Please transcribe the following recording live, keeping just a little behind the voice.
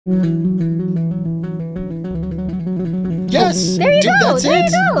Yes. There you go. That's There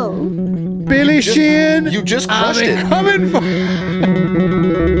it. you go. Billy Sheehan. You just crushed it.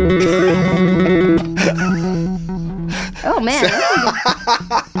 Oh, man.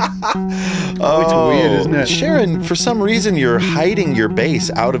 Oh, it's weird, isn't it? Sharon, for some reason, you're hiding your bass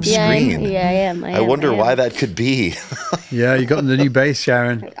out of screen. I am. I wonder why that could be. Yeah, you got the new bass,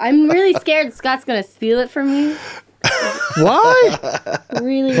 Sharon. I'm really scared Scott's going to steal it from me. Why?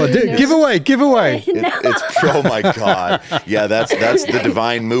 Really, Well, really give away. It's oh my god, yeah, that's the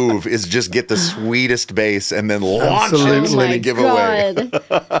divine move, is just get the sweetest bass and then launch Absolutely. it in a giveaway.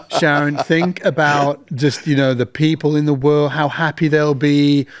 Sharon, think about just, the people in the world, how happy they'll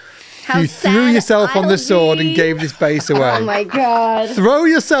be. How You threw sad yourself on I'll the sword be. and gave this bass away. Oh my god. Throw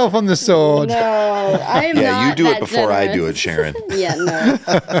yourself on the sword. No, I am Yeah, not you do it that before I do generous. it, Sharon. Yeah, no.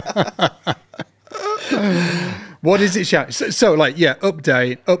 What is it, Sharon? So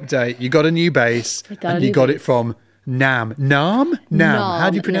update. You got a new bass and you got it from NAMM. NAMM? NAMM. How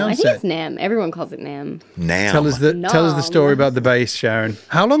do you pronounce I think it? it's NAMM. Everyone calls it NAMM. NAMM. Tell us the story about the bass, Sharon.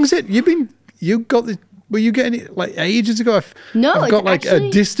 How long is it? Were you getting it like ages ago? No, I've it's got like actually-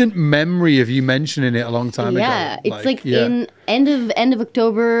 a distant memory of you mentioning it a long time ago. Yeah, it's like in end of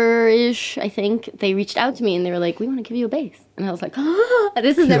October-ish, I think. They reached out to me and they were like, "We want to give you a bass." And I was like, "Oh,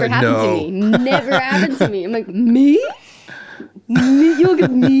 this has never like, happened no. to me. Never happened to me." I'm like, "Me? You'll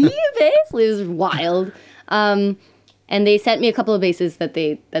give me a bass?" It was wild. And they sent me a couple of basses that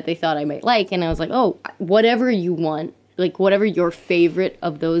they thought I might like, and I was like, "Oh, whatever you want. Like whatever your favorite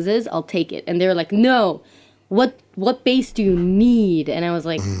of those is, I'll take it." And they were like, "No, what bass do you need?" And I was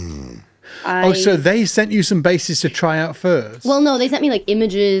like, so they sent you some basses to try out first? well, no, they sent me like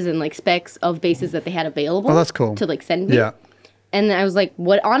images and like specs of basses that they had available. Oh, that's cool. To like send me. Yeah. And I was like,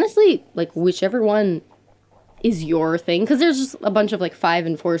 what? Honestly, like whichever one is your thing, because there's just a bunch of like 5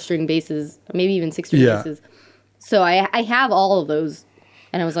 and 4 string basses, maybe even 6 string basses. So I have all of those,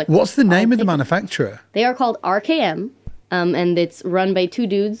 and I was like, What's the name of the manufacturer? They are called RKM. And it's run by 2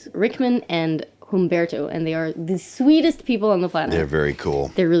 dudes, Rickman and Humberto, and they are the sweetest people on the planet. They're very cool.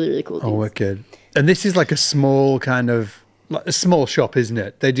 They're really, really cool dudes. Oh, wicked. And this is like a small like a small shop, isn't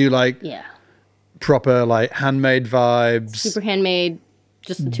it? They do like proper like handmade vibes. Super handmade,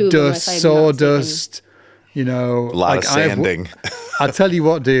 just the two of them. Dust, sawdust, A lot of sanding. I'll tell you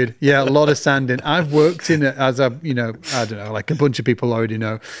what, dude. Yeah, a lot of sanding. I've worked in it as I don't know, like a bunch of people already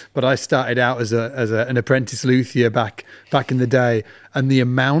know, but I started out as an apprentice luthier back in the day, and the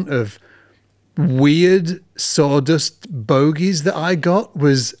amount of weird sawdust bogies that I got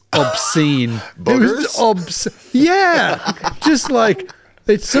was obscene. Boogers? Yeah, just like.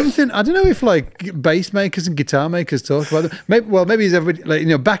 It's something, I don't know if like bass makers and guitar makers talk about it. Maybe it's everybody,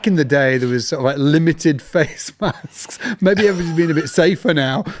 like, back in the day, there was sort of like limited face masks. Maybe everybody's been a bit safer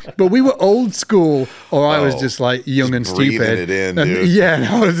now, but we were old school, or I was just like young and breathing stupid. it in, and, dude. yeah, and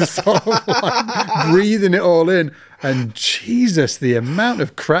I was just sort of like breathing it all in. And Jesus, the amount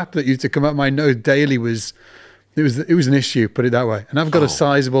of crap that used to come out my nose daily was an issue, put it that way. And I've got a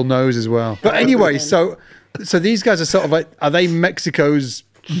sizable nose as well. But anyway, so these guys are sort of like, are they Mexico's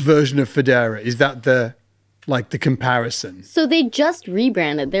version of Fodera? Is that the comparison? So they just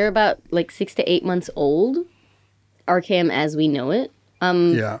rebranded. They're about like 6 to 8 months old, RKM as we know it.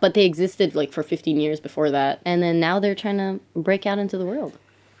 But they existed like for 15 years before that. And then now they're trying to break out into the world.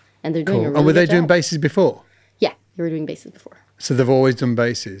 And they're doing a really And were they good doing job. basses before? Yeah, they were doing basses before. So they've always done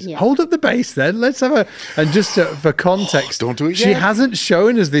basses. Yeah. Hold up the bass then. Let's have and just for context, Don't do it she yet. hasn't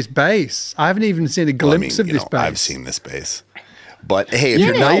shown us this bass. I haven't even seen a glimpse of this bass. I've seen this bass. But hey, if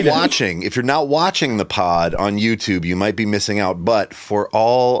you're not watching the pod on YouTube, you might be missing out. But for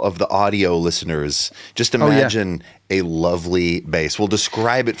all of the audio listeners, just imagine a lovely bass. We'll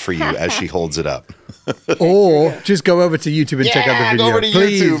describe it for you as she holds it up. Or just go over to YouTube and check out the video. Go over to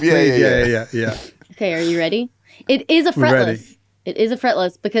Please, YouTube. please. Yeah. Okay, are you ready? It is a We're ready. fretless. It is a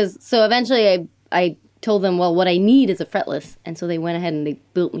fretless because so eventually I told them, well, what I need is a fretless. And so they went ahead and they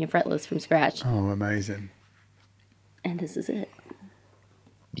built me a fretless from scratch. Oh, amazing. And this is it.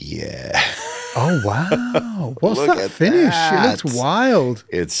 Yeah. Oh, wow. What's Look that at finish? that. It looks wild.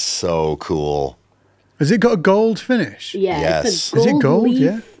 It's so cool. Has it got a gold finish? Yeah, Yes. it's a Is it gold gold? leaf,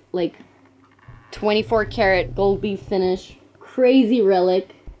 Yeah. like 24 karat gold leaf finish. Crazy relic.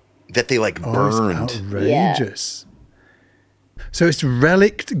 That they like Oh, burned. it's outrageous. So it's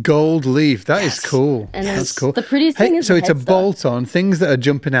relict gold leaf. That is cool. And That's cool. the prettiest thing is so the it's a headstock. bolt on. Things that are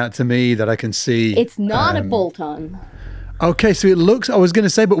jumping out to me that I can see. It's not a bolt-on. Okay, so it looks. I was going to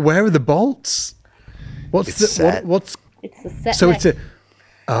say, but where are the bolts? What's It's set. what's? It's a set So neck. it's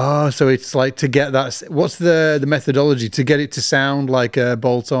Oh, so it's like to get that. What's the methodology to get it to sound like a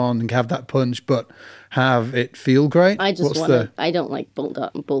bolt-on and have that punch, but have it feel great? I just want I don't like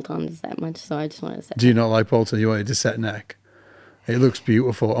bolt-ons that much, so I just want to set. Do you not like bolt-on? You want it to set neck? It looks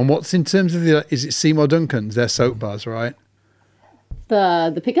beautiful. And what's in terms of is it Seymour Duncan's? They're soap bars, right?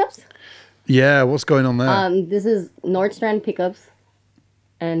 The pickups? Yeah, what's going on there? This is Nordstrand pickups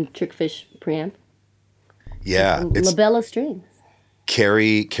and Trickfish preamp. Yeah. It's Labella strings.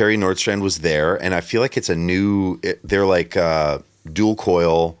 Carrie Nordstrand was there, and I feel like it's they're like dual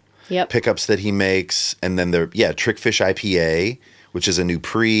coil pickups that he makes, and then Trickfish IPA, which is a new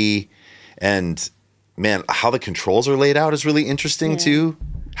pre, and man, how the controls are laid out is really interesting too.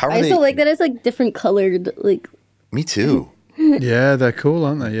 I also like that it's like different colored, like. Me too. Yeah, they're cool,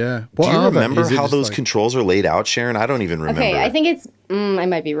 aren't they? Yeah. Do you remember how those controls are laid out, Sharon? I don't even remember. Okay, I think it's. I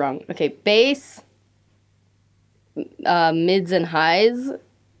might be wrong. Okay, bass, mids and highs,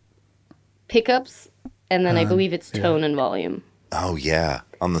 pickups, and then I believe it's tone and volume. Oh yeah,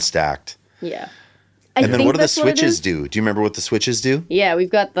 on the stacked. Yeah. And then what do the switches do? Do you remember what the switches do? Yeah,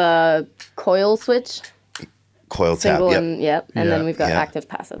 we've got the coil switch. Coil tap, and then we've got active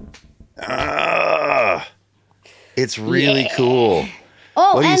passive. It's really cool.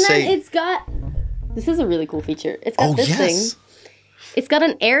 Oh, and then it's got, this is a really cool feature. It's got this thing. It's got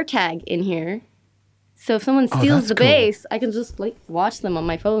an air tag in here. So if someone steals the bass, I can just like watch them on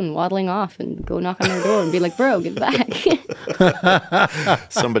my phone waddling off and go knock on their door and be like, bro, get back.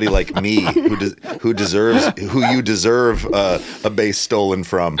 Somebody like me who you deserve a bass stolen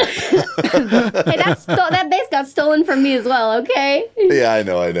from. Hey, that bass got stolen from me as well, okay? Yeah, I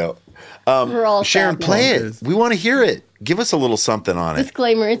know. We're all Sharon, play it. We want to hear it. Give us a little something on it.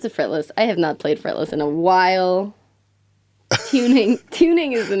 Disclaimer, it's a fretless. I have not played fretless in a while. Tuning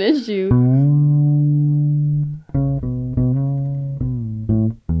is an issue.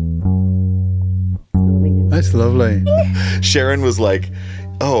 That's lovely. Sharon was like,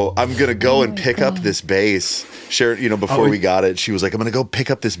 oh, I'm going to go and pick up this bass. Sharon, before we got it, she was like, I'm going to go pick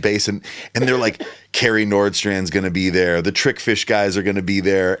up this bass. And they're like, Carrie Nordstrand's going to be there. The Trickfish guys are going to be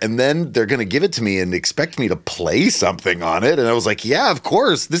there. And then they're going to give it to me and expect me to play something on it. And I was like, yeah, of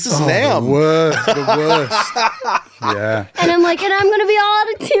course. This is NAMM. The worst. Yeah. And I'm like, and I'm going to be all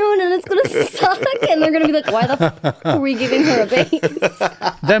out of tune and it's going to suck. And they're going to be like, why the fuck are we giving her a bass?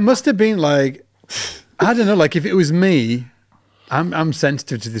 There must have been like, I don't know, like if it was me, I'm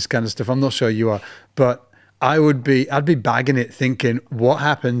sensitive to this kind of stuff. I'm not sure you are, but I'd be bagging it thinking, what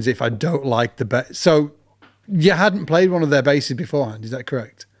happens if I don't like the bass? So you hadn't played one of their basses beforehand, is that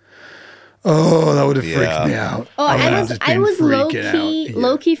correct? Oh, that would have freaked me out. Oh, I was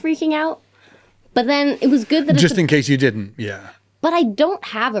low-key freaking out, but then it was good that just in case you didn't, yeah. But I don't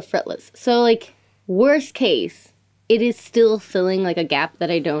have a fretless, so like worst case, it is still filling like a gap that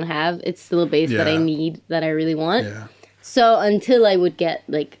I don't have. It's still a bass that I need, that I really want. Yeah. So until I would get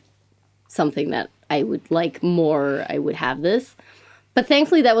like something that I would like more, I would have this. But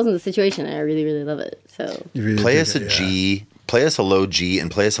thankfully that wasn't the situation. I really, really love it. So play us a G, play us a low G,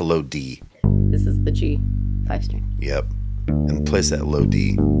 and play us a low D. This is the G, 5-string. Yep. And play us that low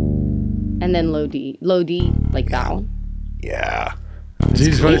D. And then low D, like down. Yeah. Do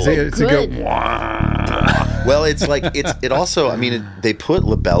you just want to go? Well, it's like it also. I mean, they put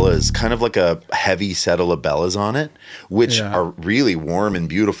labellas, kind of like a heavy set of labellas on it, which are really warm and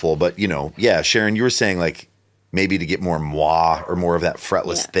beautiful. But Sharon, you were saying like maybe to get more moi or more of that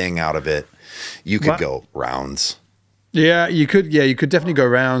fretless thing out of it, you could go rounds. Yeah, you could. Yeah, you could definitely go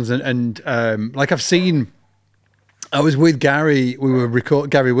rounds, and like I've seen. I was with Gary.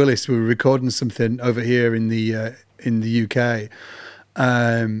 Gary Willis. We were recording something over here in the UK.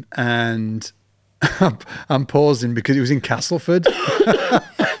 And I'm pausing because it was in Castleford,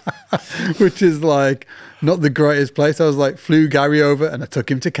 which is like not the greatest place. I was like, flew Gary over and I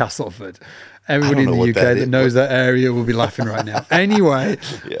took him to Castleford. Everybody in the UK that knows that area will be laughing right now. Anyway,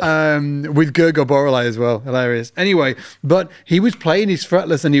 with Gurgo Borelai as well. Hilarious. Anyway, but he was playing his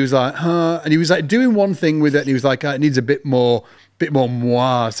fretless and he was like, and he was like doing one thing with it and he was like, it needs a bit more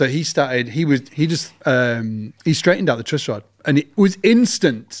moi. So he straightened out the truss rod and it was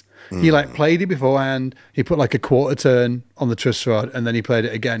instant. He like played it beforehand. He put like a quarter turn on the truss rod and then he played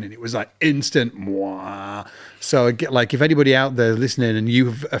it again and it was like instant moi. So like if anybody out there listening and you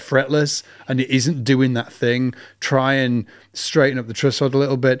have a fretless and it isn't doing that thing, try and straighten up the truss rod a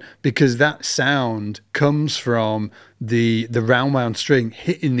little bit because that sound comes from the round wound string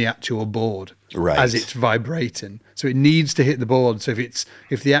hitting the actual board as it's vibrating. So it needs to hit the board. So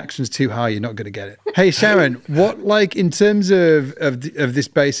if the action's too high, you're not going to get it. Hey Sharon, what like in terms of this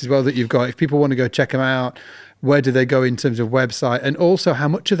bass as well that you've got, if people want to go check them out, Where do they go in terms of website? And also, how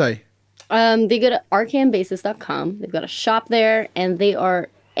much are they? They go to arcanbasis.com. They've got a shop there, and they are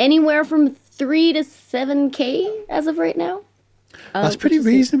anywhere from 3 to 7K as of right now. That's pretty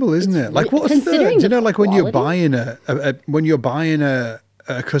reasonable, isn't it? Like, what's the? Do you know, like when you're buying a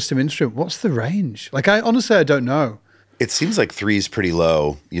custom instrument, what's the range? Like, I don't know. It seems like 3 is pretty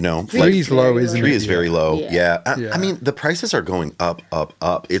low, you know. 3 is low, isn't it? 3 is very low. Yeah. I mean, the prices are going up, up,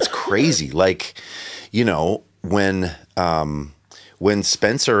 up. It's crazy. Like, you know, when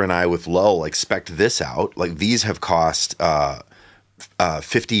Spencer and I with Low like spec'd this out, like these have cost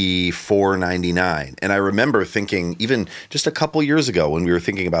 $54.99, and I remember thinking even just a couple years ago when we were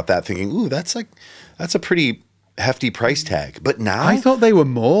thinking about that, thinking, ooh, that's a pretty hefty price tag. But now I thought they were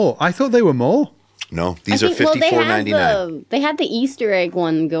more. No, these are $54.99. They had the Easter egg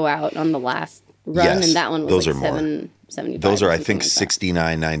one go out on the last run, and that one was like $7.75. Those are, I think,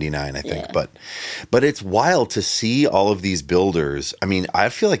 $69.99. I think, but it's wild to see all of these builders. I mean, I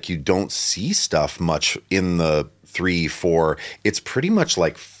feel like you don't see stuff much in the 3, 4. It's pretty much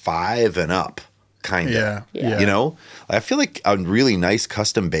like 5 and up, kind of. Yeah. You know, I feel like a really nice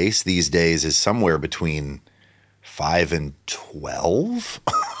custom bass these days is somewhere between 5 and 12.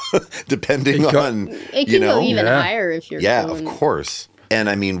 Depending on, it can go even higher if you're of course. And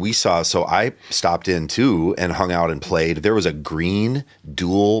I mean, so I stopped in too and hung out and played. There was a green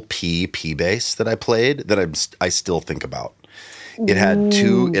dual P bass that I played that I still think about. It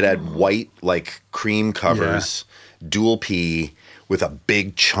had white like cream covers, dual P with a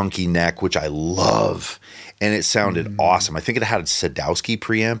big chunky neck, which I love. And it sounded awesome. I think it had a Sadowski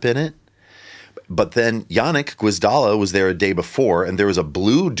preamp in it. But then Yannick Guizdala was there a day before, and there was a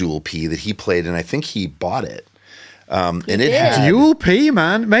blue dual P that he played, and I think he bought it. And it had dual P,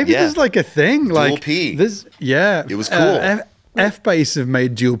 man. Maybe there's like a thing dual like P. It was cool. F-Bass have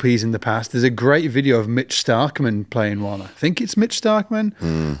made dual Ps in the past. There's a great video of Mitch Starkman playing one. I think it's Mitch Starkman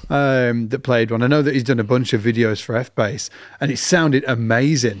that played one. I know that he's done a bunch of videos for F-Bass, and it sounded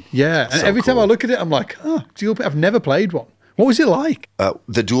amazing. Yeah, and every time I look at it, I'm like, oh, dual P. I've never played one. What was it like?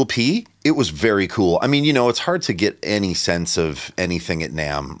 The dual P, it was very cool. I mean, you know, it's hard to get any sense of anything at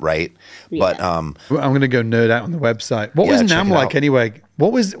NAMM, right? Yeah. But I'm going to go nerd out on the website. What was NAMM like anyway?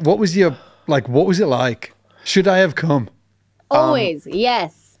 What was it like? Should I have come? Always,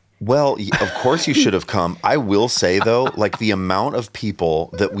 yes. Well, of course you should have come. I will say, though, like the amount of people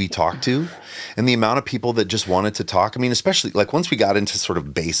that we talked to and the amount of people that just wanted to talk. I mean, especially like once we got into sort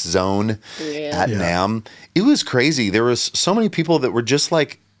of bass zone at NAMM, it was crazy. There was so many people that were just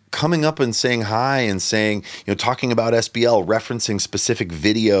like coming up and saying hi and saying, you know, talking about SBL, referencing specific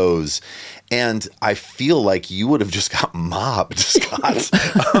videos. And I feel like you would have just got mobbed, Scott.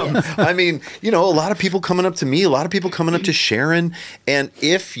 I mean, you know, a lot of people coming up to me, a lot of people coming up to Sharon. And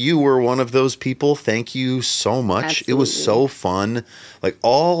if you were one of those people, thank you so much. Absolutely. It was so fun. Like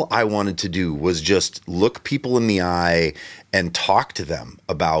all I wanted to do was just look people in the eye and talk to them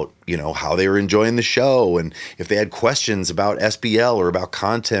about, you know, how they were enjoying the show and if they had questions about SBL or about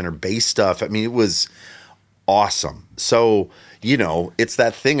content or bass stuff. I mean, it was awesome. So, you know, it's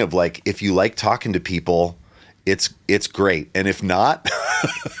that thing of like, if you like talking to people, it's great. And if not,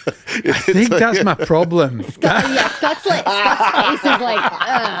 I think that's my problem. Scott's face is like,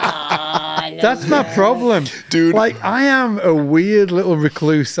 that's my problem, dude. Like, I am a weird little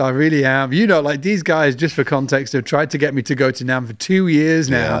recluse. I really am. You know, like these guys, just for context, have tried to get me to go to NAMM for 2 years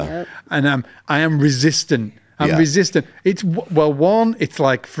now, and I am resistant. I'm resistant. It's one, it's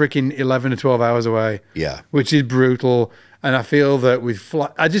like freaking 11 or 12 hours away. Yeah, which is brutal. And I feel that with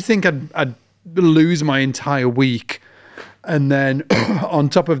I just think I'd lose my entire week. And then on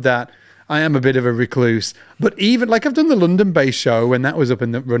top of that, I am a bit of a recluse. But even like I've done the London Bass show when that was up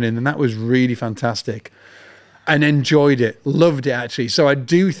and running, and that was really fantastic. And enjoyed it, loved it actually. So I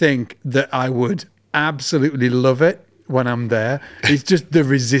do think that I would absolutely love it when I'm there. It's just the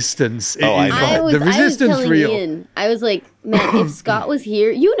resistance. The resistance real. Ian, I was like, man, if Scott was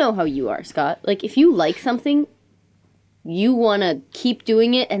here, you know how you are, Scott. Like if you like something, you want to keep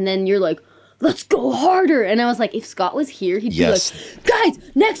doing it, and then you're like, let's go harder. And I was like, if Scott was here, he'd be like, guys,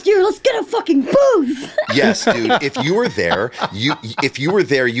 next year, let's get a fucking booth. Yes, dude. If you were there,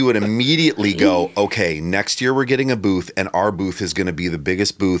 you would immediately go, okay, next year we're getting a booth, and our booth is going to be the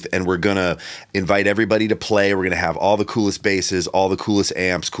biggest booth, and we're going to invite everybody to play. We're going to have all the coolest basses, all the coolest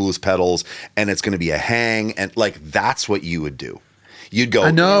amps, coolest pedals, and it's going to be a hang. And like, that's what you would do. You'd go, I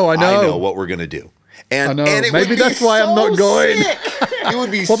know what we're going to do. And maybe that's why I'm not going. It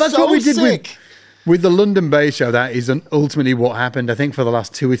would be that's what we did with the London Bass show. That is ultimately what happened. I think for the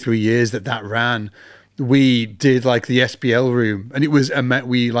last 2 or 3 years that ran, we did like the SBL room, and it was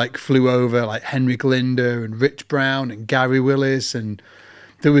we like flew over like Henrik Linder and Rich Brown and Gary Willis, and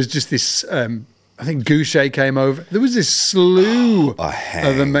there was just this I think Goucher came over. There was this slew a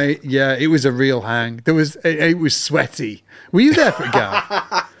hang. of yeah, it was a real hang. It was sweaty. Were you there for it,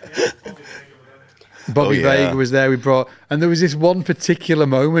 Gav? Bobby Vega was there. And there was this one particular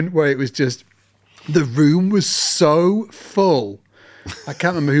moment where it was just, the room was so full. I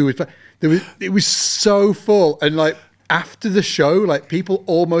can't remember who was playing. It was so full, and like after the show, like people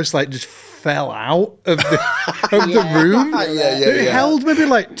almost like just fell out of the room. It held maybe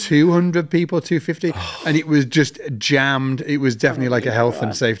like 200 people, 250, and it was just jammed. It was definitely like a health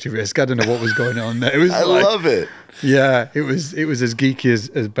and safety risk. I don't know what was going on there. It was I love it. Yeah, it was as geeky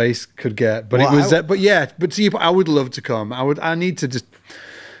as bass could get. But it was but see, I would love to come. I need to just.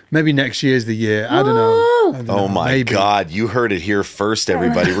 Maybe next year's the year. I don't know. Oh my God. You heard it here first,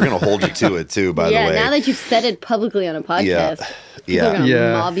 everybody. We're going to hold you to it too, by the way. Yeah, now that you've said it publicly on a podcast, people are going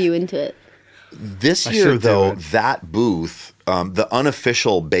to mob you into it. This year, though, that booth, the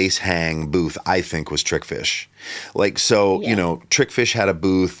unofficial bass hang booth, I think was Trickfish. Like, so, you know, Trickfish had a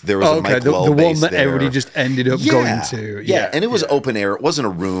booth. There was a Mike Lowe the bass one that there. everybody just ended up going to. Yeah, and it was open air. It wasn't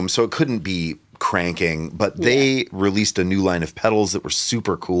a room, so it couldn't be cranking, but they released a new line of pedals that were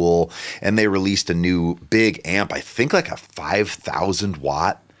super cool, and they released a new big amp, I think like a 5,000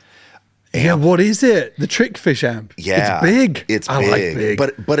 watt amp. Yeah, what is it? The Trickfish amp. Yeah, it's big. It's I big, like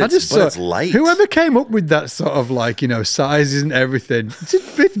big. but it's light. Whoever came up with that sort of like, you know, sizes and everything,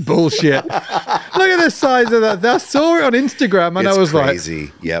 it's bullshit. Look at the size of that. I saw it on Instagram and I was crazy.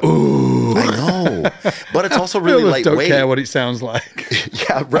 Like, yep. Ooh. I know, but it's also really lightweight. Don't care what it sounds like.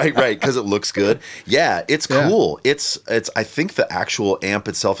 Yeah, right, because it looks good. Yeah, it's cool. It's. I think the actual amp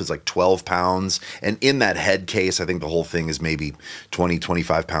itself is like 12 pounds, and in that head case, I think the whole thing is maybe 20,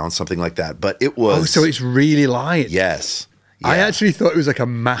 25 pounds, something like that. But it was. Oh, so it's really light. Yes. Yeah. I actually thought it was like a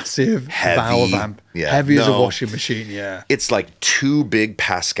massive valve amp. Yeah. Heavy as a washing machine, yeah. It's like 2 big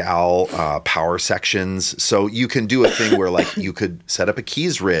Pascal power sections. So you can do a thing where like you could set up a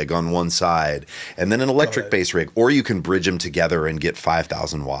keys rig on one side and then an electric bass rig, or you can bridge them together and get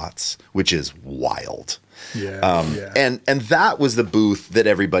 5,000 watts, which is wild. Yeah, And that was the booth that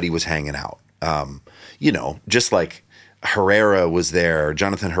everybody was hanging out. You know, just like Herrera was there,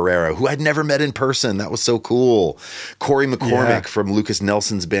 Jonathan Herrera, who I'd never met in person. That was so cool. Corey McCormick from Lucas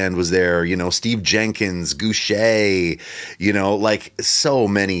Nelson's band was there. You know, Steve Jenkins, Goucher, you know, like so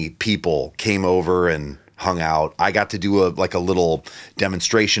many people came over and hung out. I got to do a little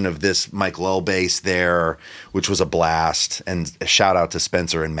demonstration of this Mike Lowe bass there, which was a blast. And a shout out to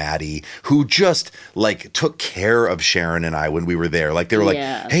Spencer and Maddie, who just like took care of Sharon and I when we were there. Like they were like,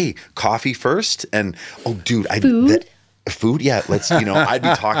 hey, coffee first? And oh dude, Food, yeah. Let's, you know, I'd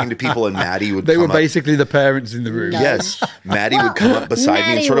be talking to people and Maddie would. They were basically the parents in the room. Yes, Maddie would come up beside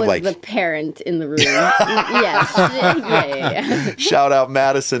me and sort of like the parent in the room. Yeah. Shout out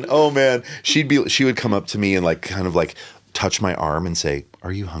Madison. Oh man, she would come up to me and like kind of like touch my arm and say,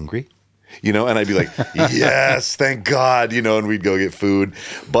 "Are you hungry?" You know, and I'd be like, yes, thank God, you know, and we'd go get food.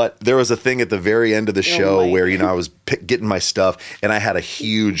 But there was a thing at the very end of the show where, you know, I was getting my stuff and I had a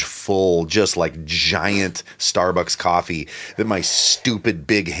huge, full, just like giant Starbucks coffee that my stupid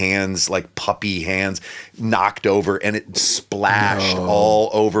big hands, like puppy hands, knocked over, and it splashed all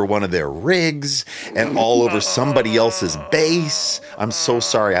over one of their rigs and all over somebody else's bass. I'm so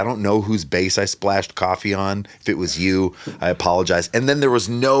sorry. I don't know whose bass I splashed coffee on. If it was you, I apologize. And then there was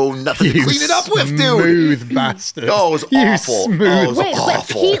nothing to clean it up with, dude. Smooth bastard. Oh, it was awful. Smooth. Oh, it was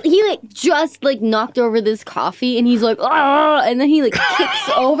awful. But he like just like knocked over this coffee and he's like, ah, and then he like kicks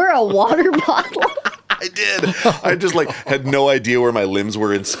over a water bottle. I did. I just like had no idea where my limbs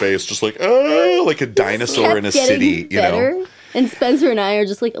were in space. Just like, oh, like a dinosaur in a city, you know. And Spencer and I are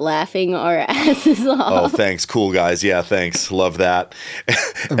just like laughing our asses off. Oh, thanks. Cool guys. Yeah, thanks. Love that.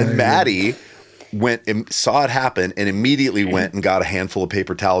 And Maddie went and saw it happen and immediately went and got a handful of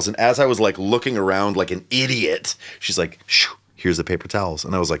paper towels. And as I was like looking around like an idiot, she's like, shoo, here's the paper towels.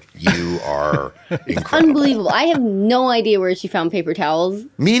 And I was like, you are incredible. Unbelievable. I have no idea where she found paper towels.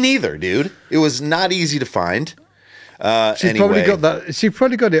 Me neither, dude. It was not easy to find. She probably got that. She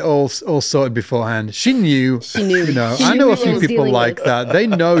probably got it all sorted beforehand. She knew. You know, I know a few people like that. They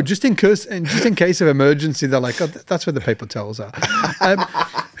know just in case of emergency. They're like, oh, that's where the paper towels are.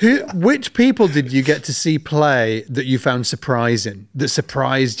 Which people did you get to see play that you found surprising? That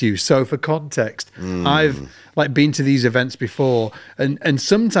surprised you? So for context, I've like been to these events before, and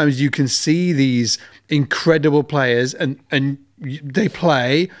sometimes you can see these incredible players, and they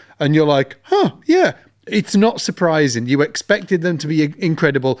play, and you're like, huh, yeah. it's not surprising. You expected them to be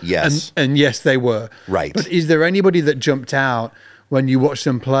incredible. Yes. And yes, they were. Right. But is there anybody that jumped out when you watched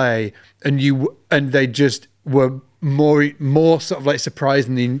them play and they just were more sort of like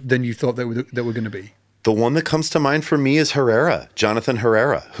surprising than you thought they were going to be? The one that comes to mind for me is Herrera, Jonathan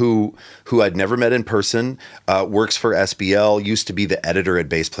Herrera, who I'd never met in person, works for SBL, used to be the editor at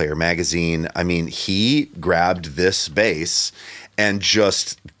Bass Player magazine. I mean, he grabbed this bass and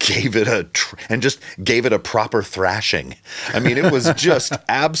just gave it a proper thrashing. I mean, it was just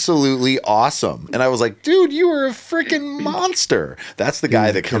absolutely awesome. And I was like, dude, you were a freaking monster. That's the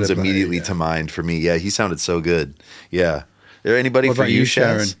guy that comes immediately to mind for me. Yeah, he sounded so good. Yeah. Is there anybody what for about you,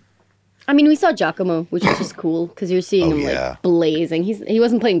 Sharon? Shaz? I mean, we saw Giacomo, which is just cool because you're seeing him like blazing. He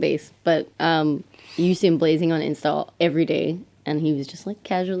wasn't playing bass, but you see him blazing on Insta every day, and he was just like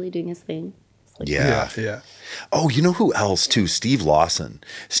casually doing his thing. Like, Yeah. Oh, you know who else too? Steve Lawson.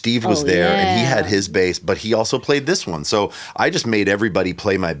 Steve was there and he had his bass, but he also played this one. So I just made everybody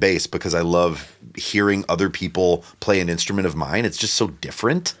play my bass because I love hearing other people play an instrument of mine. It's just so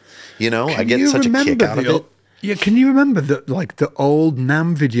different. You know, I get such a kick out of it. Yeah, can you remember the old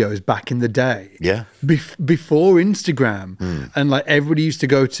NAMM videos back in the day? Yeah. Before Instagram, and like everybody used to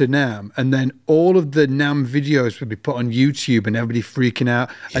go to NAMM, and then all of the NAMM videos would be put on YouTube, and everybody freaking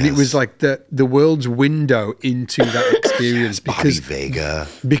out, and it was like the world's window into that experience Bobby Vega,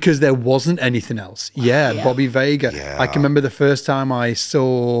 because there wasn't anything else. Yeah, Bobby Vega. Yeah. I can remember the first time I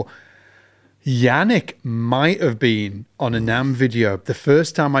saw. Yannick might have been on a NAMM video. The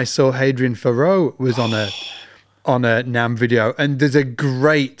first time I saw Hadrian Farrow was on a NAMM video, and there's a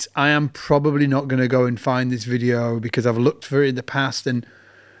great. I am probably not going to go and find this video because I've looked for it in the past and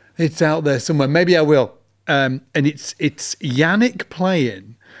it's out there somewhere. Maybe I will. And it's Yannick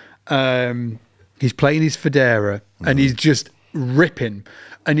playing. He's playing his Fodera and he's just ripping.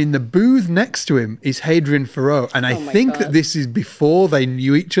 And in the booth next to him is Hadrian Farrow. And I think that this is before they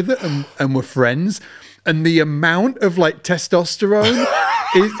knew each other and were friends. And the amount of like testosterone,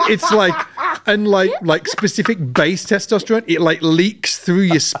 it's like, and like specific bass testosterone, it like leaks through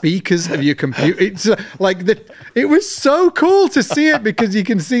your speakers of your computer. It's it was so cool to see it because you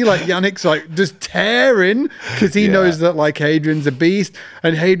can see like Yannick's like just tearing because he knows that like Hadrian's a beast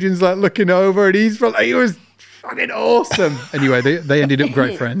and Hadrian's like looking over and he was fucking awesome. Anyway, they ended up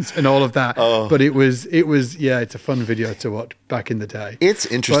great friends and all of that. But it was it's a fun video to watch back in the day. It's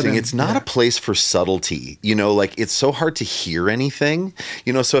interesting. It's not a place for subtlety. You know, like it's so hard to hear anything.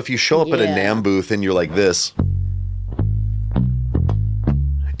 You know, so if you show up at a NAMM booth and you're like this,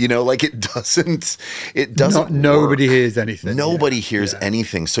 you know, like it doesn't nobody hears anything. Nobody hears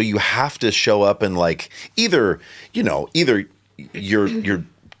anything. So you have to show up and like either you're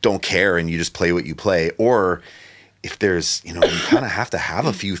don't care and you just play what you play, or if there's, you know, you kind of have to have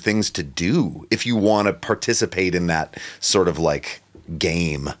a few things to do if you want to participate in that sort of like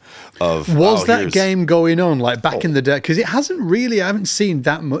game of was that game going on like back in the day? Because it hasn't really, I haven't seen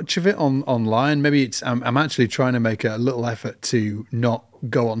that much of it online. Maybe it's I'm actually trying to make a little effort to not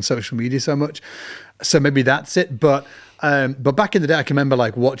go on social media so much, so maybe that's it. But back in the day, I can remember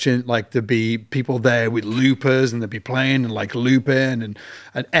like watching, like there'd be people there with loopers and they'd be playing and like looping and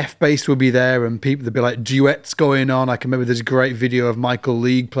F bass would be there and there'd be like duets going on. I can remember there's a great video of Michael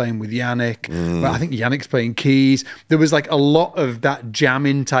League playing with Yannick. Well, I think Yannick's playing keys. There was like a lot of that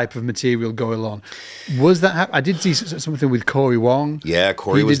jamming type of material going on. Was that, I did see something with Corey Wong. Yeah,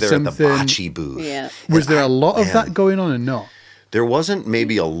 Corey was there at the bocce booth. Yeah. Was there a lot of that going on or not? There wasn't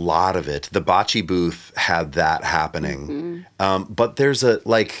maybe a lot of it. The bocce booth had that happening. But there's I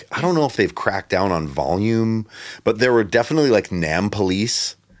don't know if they've cracked down on volume, but there were definitely like NAMM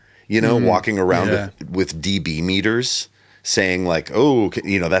police, you know, walking around with dB meters saying like, oh,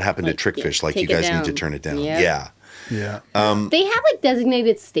 you know, that happened to Trickfish. Like, you guys need to turn it down. Yep. Yeah. They have like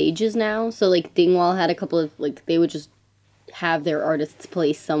designated stages now. So like Dingwall had a couple of like, they would just have their artists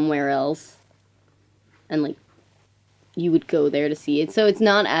play somewhere else. And like, you would go there to see it. So it's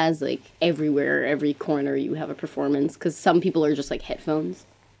not as like everywhere, every corner you have a performance, because some people are just like headphones.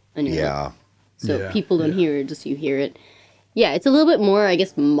 And so people don't hear it, just you hear it. Yeah, it's a little bit more, I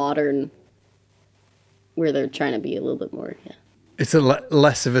guess, modern, where they're trying to be a little bit more, It's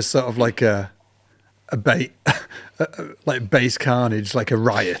less of a sort of like a like bass carnage, like a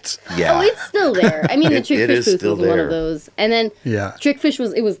riot. Yeah. Oh, it's still there. I mean, the Trickfish booth was one of those. And then Trickfish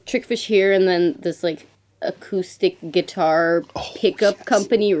was Trickfish here, and then this like acoustic guitar pickup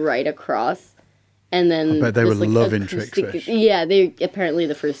company right across, and then I bet they were like loving Trickfish. Yeah, they apparently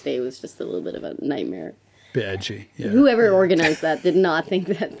the first day was just a little bit of a nightmare. Bit edgy. Yeah. Whoever organized that did not think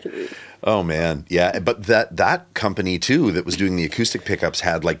that through. Oh man, yeah. But that company too that was doing the acoustic pickups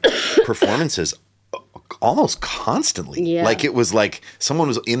had like performances almost constantly. Yeah. Like it was like someone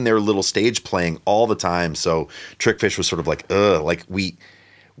was in their little stage playing all the time. So Trickfish was sort of like, like we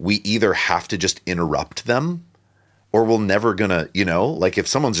either have to just interrupt them or we're never gonna, like if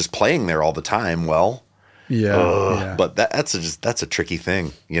someone's just playing there all the time, well, yeah. But that's a tricky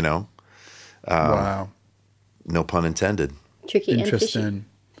thing, Wow. No pun intended. Tricky Interesting. and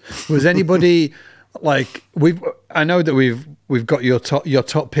Was anybody like I know that we've got your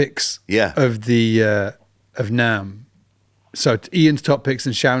top picks of the of NAMM. So Ian's top picks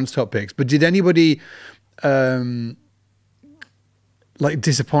and Sharon's top picks. But did anybody like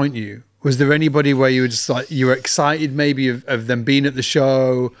disappoint you? Was there anybody where you were just like you were excited maybe of them being at the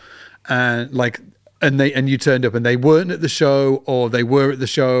show and like and you turned up and they weren't at the show, or they were at the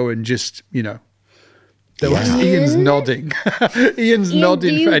show and just Ian's nodding. Ian's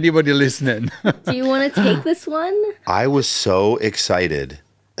nodding for anybody listening. Do you want to take this one? I was so excited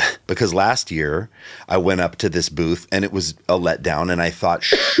because last year I went up to this booth and it was a letdown, and I thought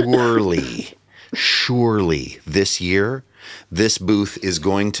surely this year this booth is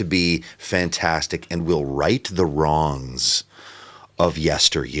going to be fantastic and will right the wrongs of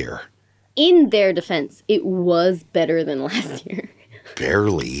yesteryear. In their defense, it was better than last year.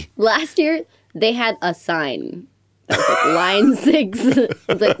 Barely. Last year, they had a sign that was like line 6.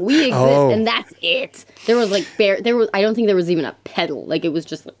 It's like, we exist, and that's it. There was like I don't think there was even a pedal. Like, it was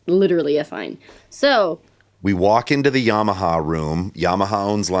just literally a sign. So we walk into the Yamaha room. Yamaha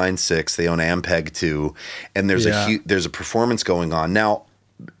owns line 6. They own Ampeg too, and there's a performance going on now.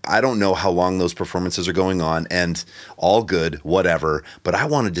 I don't know how long those performances are going on, and all good, whatever. But I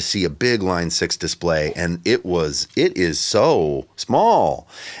wanted to see a big line 6 display, and it is so small,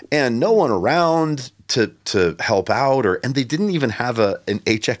 and no one around to help out, and they didn't even have an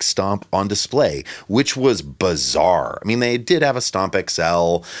HX Stomp on display, which was bizarre. I mean, they did have a Stomp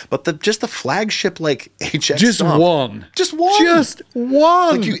XL, but just the flagship like HX Stomp. Just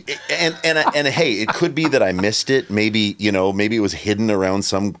one. Like and hey, it could be that I missed it. Maybe maybe it was hidden around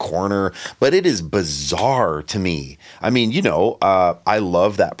some corner, but it is bizarre to me. I mean, I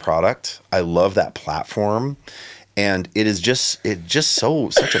love that product. I love that platform, and it's just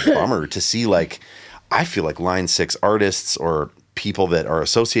such a bummer to see like. I feel like line 6 artists or people that are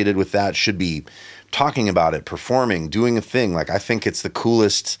associated with that should be talking about it, performing, doing a thing. Like, I think it's the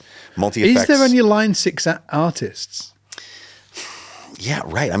coolest multi-effects. Is there any line 6 artists? Yeah,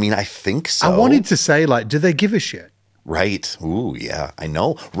 right. I mean, I think so. I wanted to say, like, do they give a shit? Right. Ooh, yeah, I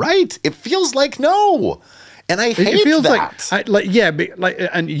know. Right. It feels like no. And I hate it feels that.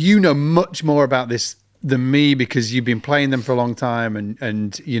 And you know much more about this than me because you've been playing them for a long time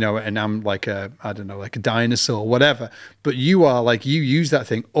and I'm like a dinosaur, whatever. But you are like, you use that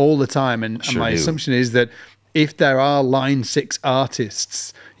thing all the time. And my assumption is that if there are line 6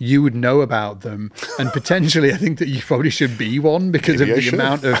 artists, you would know about them. And potentially I think that you probably should be one because of the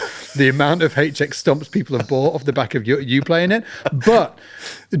amount of HX Stomps people have bought off the back of you playing it. But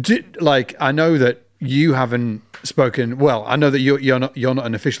I know that you haven't spoken. Well, I know that you're not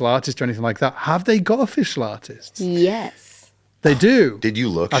an official artist or anything like that. Have they got official artists? Yes, they do. Did you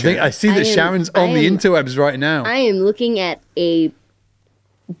look? I think I see that Sharon's on the interwebs right now. I am looking at a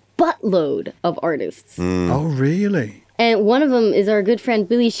buttload of artists. Oh, really? And one of them is our good friend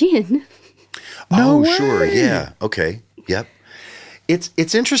Billy Sheehan. No way. Sure, yeah, okay, yep.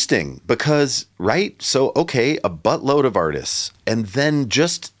 It's interesting because so okay, a buttload of artists, and then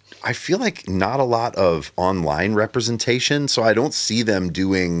just. I feel like not a lot of online representation, so I don't see them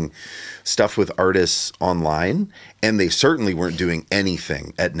doing stuff with artists online, and they certainly weren't doing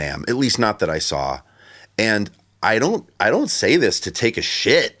anything at NAMM, at least not that I saw. And I don't say this to take a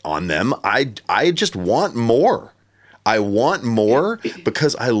shit on them. I just want more. I want more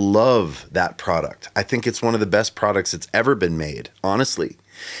because I love that product. I think it's one of the best products that's ever been made, honestly.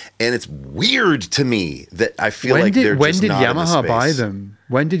 And it's weird to me that I feel like they're just not in the space.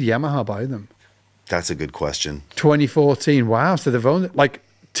 When did Yamaha buy them? That's a good question. 2014. Wow. So they've owned like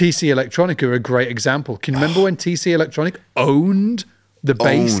TC Electronica are a great example. Can you remember when TC Electronic owned the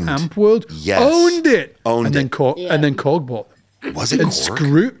bass amp world? Yes. Owned it. And then Korg bought them. Was it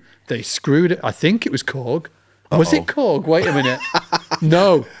Korg? They screwed it. I think it was Korg. Was it Korg? Wait a minute.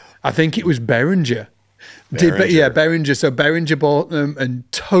 No, I think it was Behringer. Behringer. So Behringer bought them and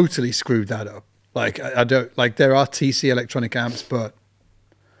totally screwed that up. Like I don't like there are TC Electronic amps, but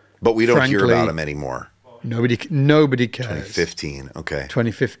we don't hear about them anymore. Nobody cares. 2015, okay.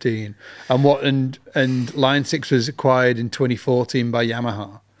 2015, and Line 6 was acquired in 2014 by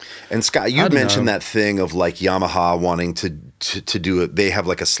Yamaha. And Scott, you mentioned that thing of like Yamaha wanting to do it. They have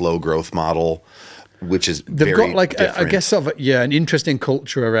like a slow growth model. Which is they've got like different. I guess sort of an interesting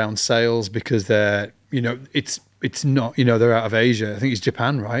culture around sales because they're you know, it's not, you know, they're out of Asia. I think it's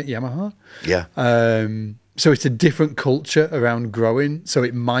Japan, right? Yamaha. Yeah. So it's a different culture around growing. So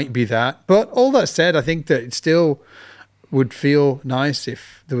it might be that. But all that said, I think that it still would feel nice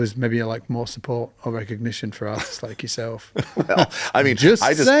if there was maybe like more support or recognition for artists like yourself. Well, I mean, just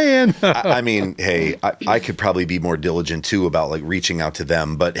saying. I mean, hey, I could probably be more diligent too about like reaching out to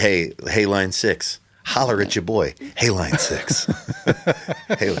them. But hey, Line 6, holler at your boy. Hey, Line 6.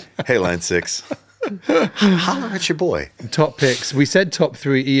 hey, Line 6. Holler at your boy. Top picks. We said top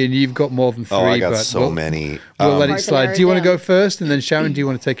 3. Ian, you've got more than 3. Oh, I got so many. We'll let it slide. Do you want to go first, and then Sharon, do you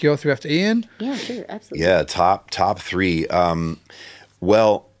want to take your 3 after Ian? Yeah, sure, absolutely. Yeah, top 3.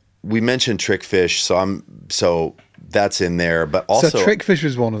 Well, we mentioned Trickfish, so that's in there. But also, so Trickfish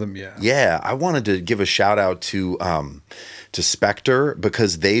was one of them. Yeah. Yeah, I wanted to give a shout out to Spectre,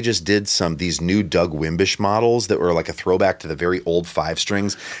 because they just did these new Doug Wimbish models that were like a throwback to the very old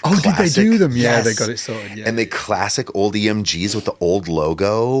 5-strings. Oh, classic. did they do them? Yeah, Yes. they got it sorted. Yeah. And they classic old EMGs with the old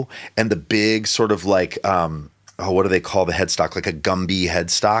logo and the big sort of like, what do they call the headstock? Like a Gumby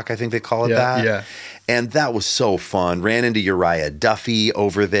headstock, I think they call it that. Yeah. And that was so fun. Ran into Uriah Duffy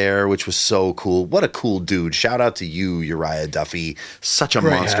over there, which was so cool. What a cool dude. Shout out to you, Uriah Duffy. Such a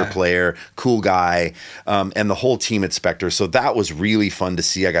monster player, cool guy, and the whole team at Spectre. So that was really fun to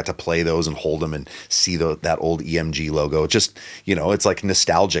see. I got to play those and hold them and see that old EMG logo. Just, you know, it's like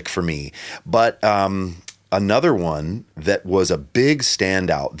nostalgic for me. But another one that was a big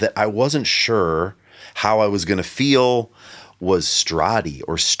standout that I wasn't sure how I was going to feel was Stradi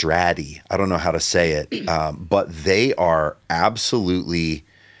or Stradi. I don't know how to say it, but they are absolutely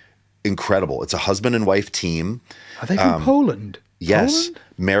incredible. It's a husband and wife team. Are they from Poland? Yes. Poland?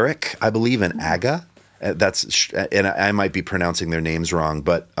 Merrick, I believe, and Aga. And I might be pronouncing their names wrong,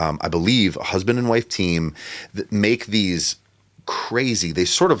 but I believe a husband and wife team that make these crazy, they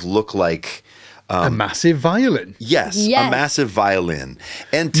sort of look like a massive violin. Yes, a massive violin.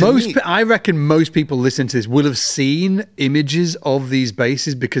 And to me, I reckon most people listening to this will have seen images of these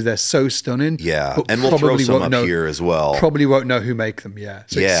basses because they're so stunning. Yeah, and we'll throw some up here as well. Probably won't know who make them. Yeah,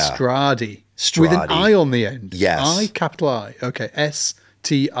 so it's Stradi. With an I on the end. Yes, I, capital I. Okay, Stradi.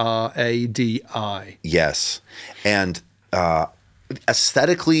 Yes, and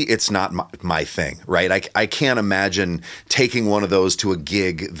aesthetically, it's not my thing, right? I can't imagine taking one of those to a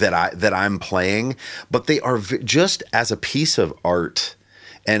gig that I'm playing, but they are just as a piece of art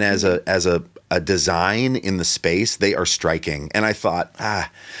and as a design in the space, they are striking. And I thought,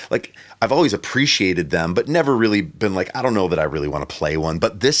 like I've always appreciated them, but never really been like, I don't know that I really want to play one.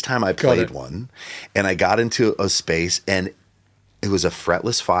 But this time I played one, and I got into a space, and it was a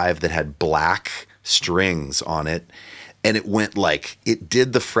fretless 5 that had black strings on it. And it went like, it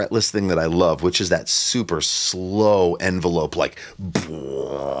did the fretless thing that I love, which is that super slow envelope, like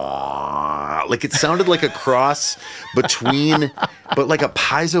it sounded like a cross between, but like a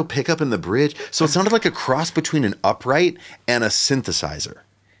piezo pickup in the bridge. So it sounded like a cross between an upright and a synthesizer.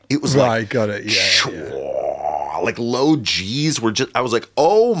 It was like, got it. Yeah. Like low G's were just, I was like,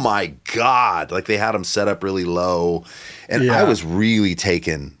 oh my God. Like they had them set up really low. And I was really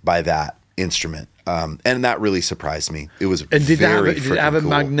taken by that instrument. And that really surprised me. It was did it have a cool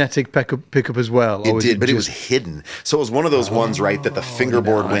magnetic pickup as well? It did, but it was hidden. So it was one of those ones, right, that the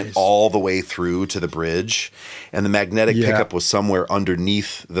fingerboard went all the way through to the bridge, and the magnetic pickup was somewhere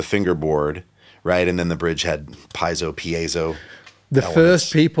underneath the fingerboard, right? And then the bridge had piezo. The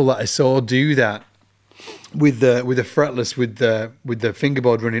first people that I saw do that with the fretless with the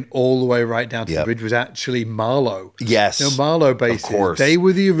fingerboard running all the way right down to the bridge was actually Marlowe. Yes, Marlowe basses. Of course, they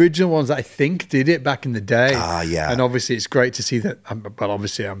were the original ones that I think did it back in the day. And obviously it's great to see that. But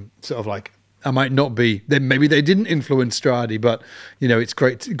obviously I'm sort of like, I might not be. Then maybe they didn't influence Stradi, but you know, it's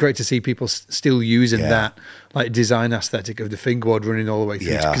great to see people still using that like design aesthetic of the fingerboard running all the way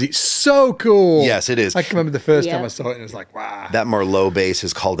through because it's so cool. Yes, it is. I can remember the first time I saw it, and it was like, wow. That Marlowe bass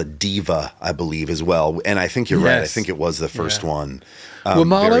is called a Diva, I believe, as well. And I think you're right. I think it was the first one. Were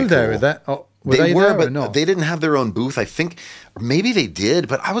Marlowe there? They were, but not? They didn't have their own booth. I think, or maybe they did,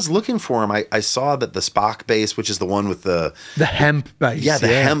 but I was looking for them. I saw that the Spock bass, which is the one with the hemp bass, the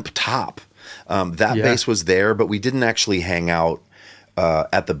hemp top. That bass was there, but we didn't actually hang out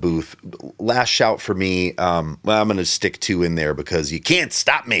at the booth. Last shout for me, I'm going to stick 2 in there because you can't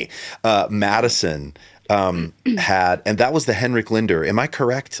stop me. Madison had, and that was the Henrik Linder. Am I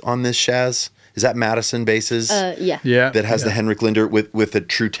correct on this, Shaz? Is that Madison basses? Yeah. That has the Henrik Linder with the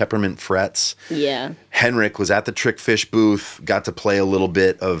true temperament frets. Yeah. Henrik was at the Trickfish booth, got to play a little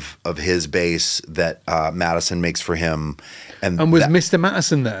bit of his bass that Madison makes for him. And was Mr.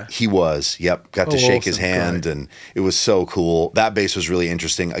 Madison there? He was, yep. Got to shake his hand, and it was so cool. That bass was really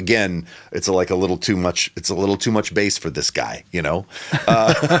interesting. Again, it's a little too much bass for this guy, you know?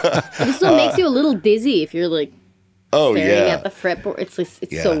 It still makes you a little dizzy if you're like staring at the fretboard.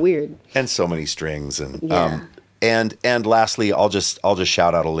 It's so weird. And so many strings and lastly, I'll just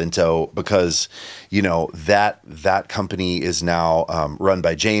shout out Alinto because, you know, that company is now run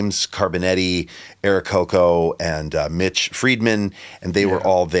by James Carbonetti, Eric Coco, and Mitch Friedman, and they were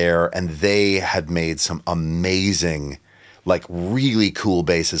all there, and they had made some amazing, like really cool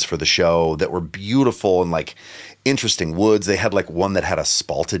basses for the show that were beautiful and like interesting woods. They had like one that had a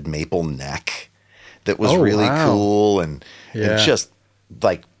spalted maple neck that was really cool and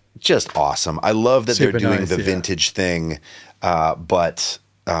just awesome. I love that they're doing the vintage thing, but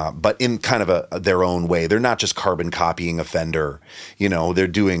in kind of their own way. They're not just carbon copying a Fender, you know. They're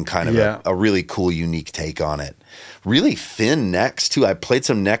doing kind of a really cool, unique take on it. Really thin necks too. I played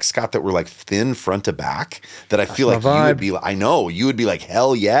some necks, Scott, that were like thin front to back. That I feel like you would be. I know you would be like,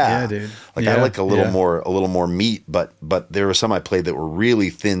 hell yeah, dude. Like I like a little more meat, but there were some I played that were really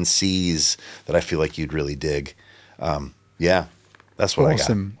thin C's that I feel like you'd really dig. That's what I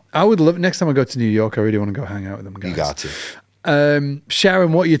got. I would love, next time I go to New York, I really want to go hang out with them guys. You got to.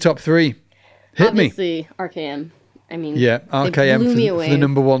 Sharon, what are your top three? Hit me. Obviously, RKM. I mean, RKM for the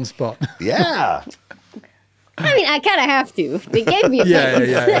number one spot. Yeah. I mean, I kind of have to. They gave me a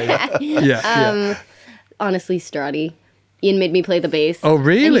honestly, Strati. Ian made me play the bass. Oh,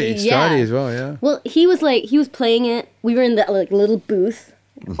 really? Strati as well, yeah. Well, he was playing it. We were in that like little booth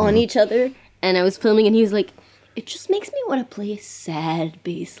on each other, and I was filming, and he was like, it just makes me want to play a sad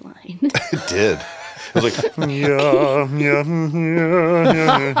bass line. It did. It was like,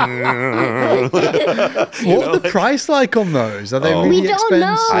 What's the price like on those? Are they really expensive?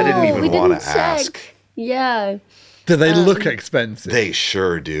 Know. I didn't even want to ask. Yeah. Do they look expensive? They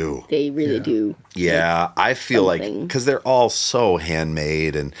sure do. They really do. Yeah, I feel like, because they're all so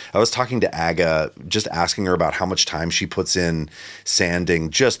handmade. And I was talking to Aga, just asking her about how much time she puts in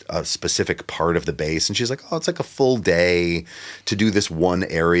sanding just a specific part of the bass. And she's like, oh, it's like a full day to do this one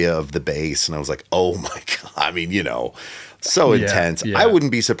area of the bass. And I was like, oh my God. I mean, you know, so intense. I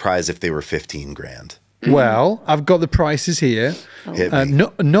wouldn't be surprised if they were $15,000. Well, I've got the prices here. Hit me.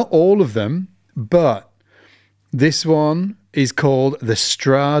 Not all of them, but this one is called the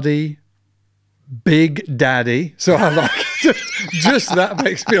Stradi Big Daddy. So I like just that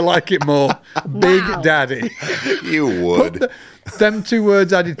makes me like it more. Big Daddy. You would. Them two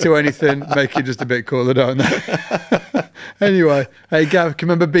words added to anything make it just a bit cooler, don't they? Anyway, hey Gav, can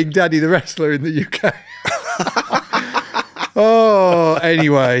you remember Big Daddy, the wrestler in the UK? Oh,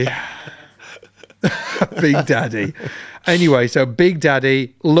 anyway. Big Daddy. Anyway, so Big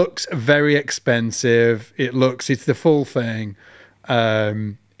Daddy looks very expensive. It's the full thing.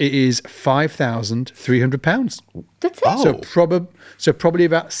 It is £5,300. That's it. So probably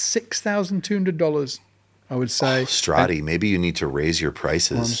about $6,200, I would say. Oh, Strati, maybe you need to raise your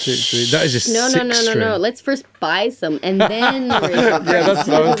prices. 1, 2, 3. That is just No. Let's first buy some and then raise the Yeah, that's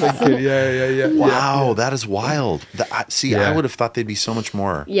what I was thinking. Yeah. Wow, that is wild. I would have thought they'd be so much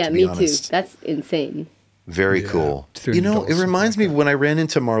more. Yeah, me too. That's insane. Very cool. You know, it reminds me when I ran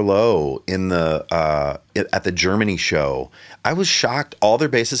into Marlowe in the at the Germany show. I was shocked. All their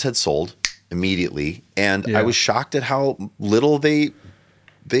basses had sold immediately, and I was shocked at how little they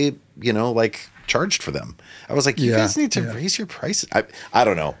charged for them. I was like, you guys need to raise your prices. I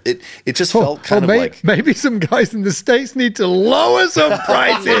don't know. It just felt kind of like maybe some guys in the States need to lower some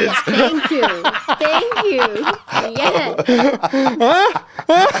prices. Thank you. Yeah.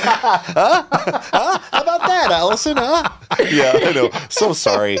 How about that, Allison? Huh? Yeah, I know. So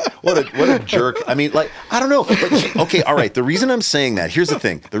sorry. What a jerk. I mean, like, I don't know. But okay, all right. The reason I'm saying that, here's the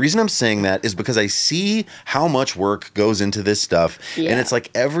thing. The reason I'm saying that is because I see how much work goes into this stuff, and it's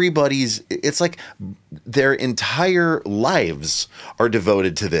like it's like their entire lives are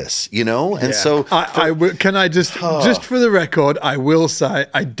devoted to this, you know? And so can I just for the record, I will say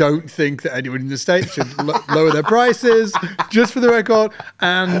I don't think that anyone in the States should lower their prices, just for the record,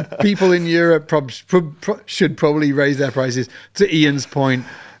 and people in Europe should probably raise their prices. To Ian's point,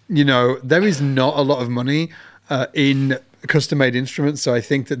 you know, there is not a lot of money in custom-made instruments, so I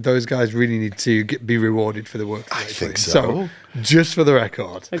think that those guys really need to be rewarded for the work. I think so. Just for the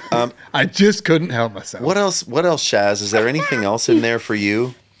record, I just couldn't help myself. What else, Shaz? Is there anything else in there for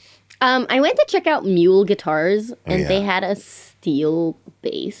you? I went to check out Mule Guitars, and they had a steel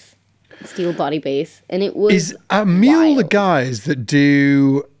bass. steel body bass, and it was Is Mule the wild. guys that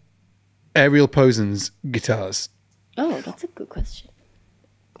do Ariel Posen's guitars? Oh, that's a good question.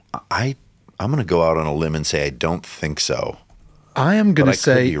 I'm going to go out on a limb and say I don't think so. I am going But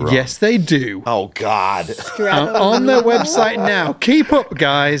to I could say be wrong. yes, they do. Oh, God. On their website now. Keep up,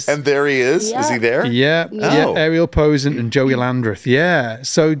 guys. And there he is. Is he there? Yeah, Oh. Ariel Posen and Joey Landreth. Yeah,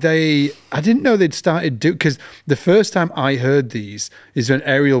 so I didn't know they'd started because the first time I heard these is when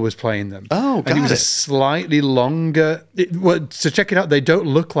Ariel was playing them. Oh, and it was got a it. slightly longer. So check it out. They don't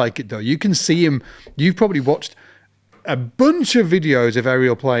look like it though. You can see him. You've probably watched a bunch of videos of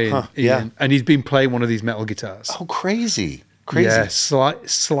Ariel playing, yeah. Ian, and he's been playing one of these metal guitars. Oh, crazy. Crazy. Yeah,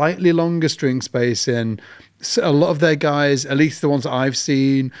 slightly longer string spacing. So a lot of their guys, at least the ones that I've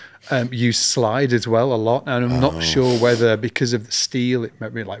seen, use slide as well a lot. And I'm not sure whether because of the steel, it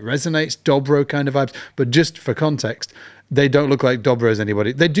maybe like resonates, dobro kind of vibes. But just for context, they don't look like dobros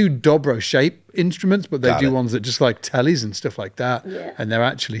anybody. They do dobro shape instruments, but they Got do it. ones that just like tellies and stuff like that. Yeah. And they're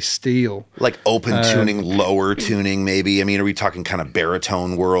actually steel. Like open tuning, lower tuning, maybe. I mean, are we talking kind of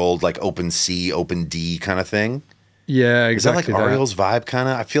baritone world, like open C, open D kind of thing? Yeah, Is that exactly. like Ariel's vibe kind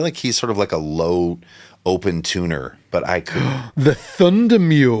of? I feel like he's sort of like a low open tuner, but I could. The Thunder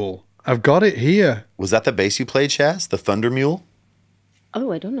Mule. I've got it here. Was that the bass you played, Chaz? The Thunder Mule?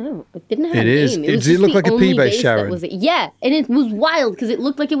 Oh, I don't know. It didn't have It a is. name. Does was it just look the like a only P-bass, bass that Sharon? was yeah, and it was wild because it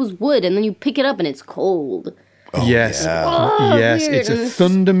looked like it was wood, and then you pick it up and it's cold. Yes. yeah. Oh, Yes, weird. it's a And it's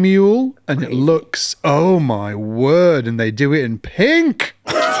Thunder Mule, and it looks, oh my word, and they do it in pink.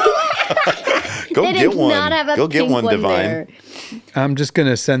 Go They get did one. not have a Go get pink one, Divine. there. I'm just going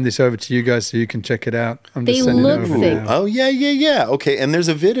to send this over to you guys so you can check it out. I'm just They sending look it over sick. now. Oh, yeah. Okay, and there's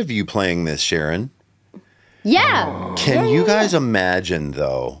a vid of you playing this, Sharon. Yeah. Can you guys imagine,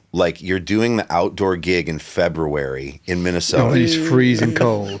 though, like you're doing the outdoor gig in February in Oh, Minnesota, and it's freezing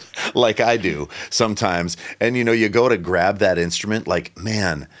cold. like I do sometimes, and you go to grab that instrument, like,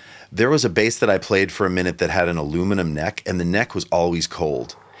 man, there was a bass that I played for a minute that had an aluminum neck, and the neck was always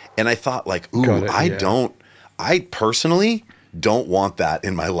cold. And I thought, like, ooh, Got it, yeah. I personally don't want that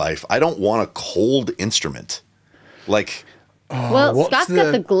in my life. I don't want a cold instrument. Like, Well, what's Scott's the-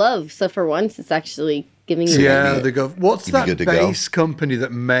 got the glove, so for once it's actually giving you. Yeah, they go. What's You'd be that good to go. bass company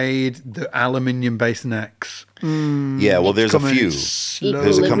that made the aluminium bass necks? yeah, well, there's a Coming few. slow.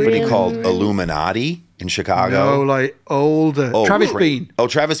 There's a company Equilibrium. called Illuminati in Chicago. No, like older. Travis Bean. Oh,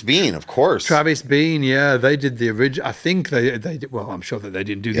 Travis Bean, of course. Travis Bean, yeah, they did the original. I think they did. Well, I'm sure that they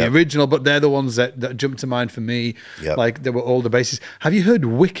didn't do Yep. the original, but they're the ones that jumped to mind for me. Yep. Like they were all the basses. Have you heard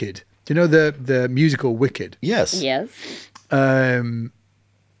Wicked? Do you know the musical Wicked? Yes. Yes.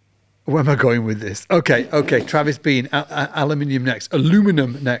 Where am I going with this? Okay. Travis Bean,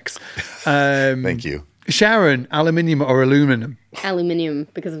 aluminum necks. Thank you. Sharon, aluminium or aluminum? Aluminium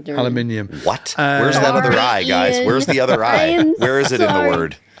because of German. Aluminium. What? Where's that other eye, guys? Ian. Where's the other I eye? am Where is it in the sorry.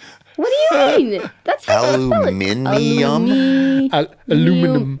 word? What do you mean? That's how you spell it. Aluminium?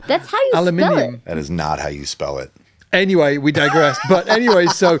 Aluminum. That's how you spell Aluminium. it. That is not how you spell it. Anyway, we digress. But anyway,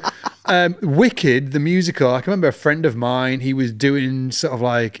 so Wicked, the musical, I can remember a friend of mine, he was doing sort of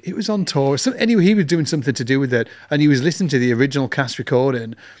like, it was on tour. So anyway, he was doing something to do with it. And he was listening to the original cast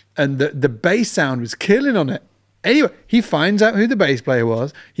recording. And the bass sound was killing on it. Anyway, he finds out who the bass player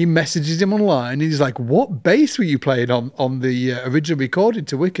was. He messages him online. And he's like, what bass were you playing on the original recording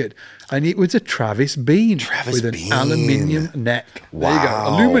to Wicked? And it was a Travis Bean Travis with Bean. an aluminium neck. There you go.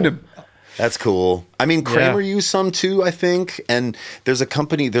 Wow. Aluminum. That's cool. I mean, Kramer Yeah. used some too, I think. And there's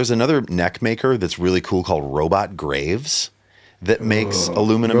another neck maker that's really cool called Robot Graves that makes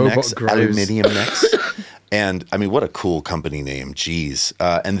aluminum Robot necks, Graves. aluminium necks. And I mean, what a cool company name. Jeez.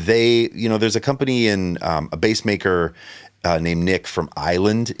 And they, there's a company a bass maker named Nick from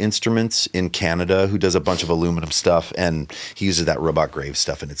Island Instruments in Canada who does a bunch of aluminum stuff. And he uses that Robot Graves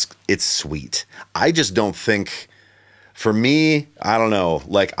stuff. And it's sweet. I just don't think... For me, I don't know.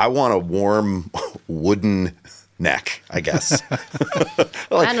 Like, I want a warm wooden neck, I guess.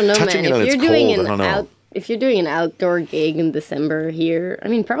 Like, I don't know, touching man. it when If it's you're doing cold, I don't know. if you're doing an outdoor gig in December here, I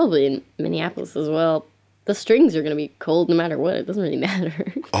mean, probably in Minneapolis as well, the strings are going to be cold no matter what. It doesn't really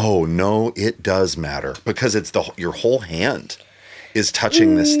matter. Oh, no, it does matter because it's your whole hand is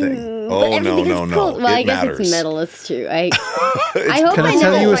touching this thing. But Oh, everything no. is cold. Well, it I guess matters. it's metal. It's true. I hope Can I I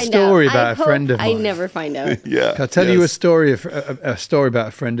tell never you a find story out. about I a friend hope of I mine? never find out. Yeah. I'll tell you a story about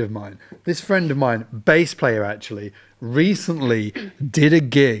a friend of mine. This friend of mine, bass player actually, recently did a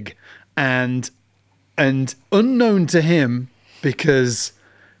gig and unknown to him because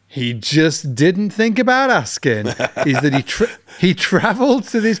he just didn't think about asking, is that he traveled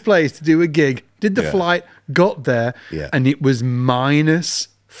to this place to do a gig, did the Yeah. flight, got there, Yeah. and it was minus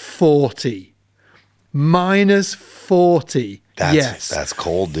 -40. -40. Yes. That's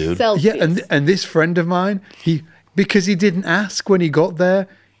cold, dude. Celsius. Yeah, and this friend of mine, because he didn't ask when he got there,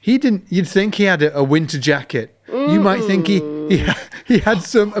 you'd think he had a winter jacket. You might think he had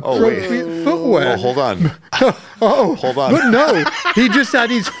some appropriate footwear. Oh, hold on. Hold on. But no, he just had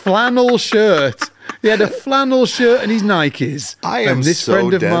his flannel shirt. He had a flannel shirt and his Nikes. And this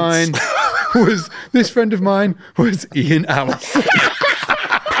friend of mine was Ian Allison.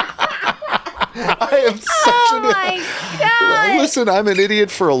 I am such an my God. Listen, I'm an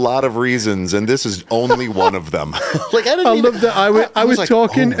idiot for a lot of reasons, and this is only one of them. Like I love that I was like,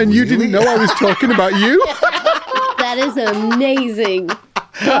 talking, and you didn't know I was talking about you. That is amazing.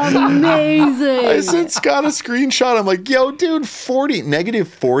 Amazing. I sent Scott a screenshot. I'm like, yo, dude,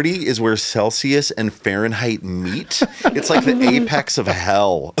 -40 is where Celsius and Fahrenheit meet. It's like the apex of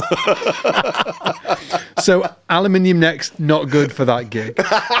hell. So aluminium necks, not good for that gig.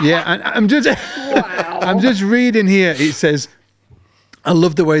 Yeah, and I'm just reading here. It says, I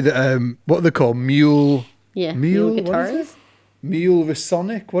love the way that what they call mule. Yeah, mule guitars. Mule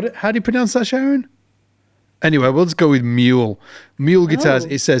Risonic. How do you pronounce that, Sharon? Anyway, we'll just go with mule. Mule guitars.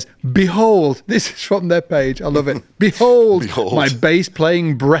 It says, behold, this is from their page. I love it. Behold. My bass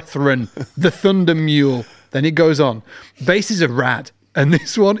playing brethren, the Thunder Mule. Then it goes on. Basses are rad, and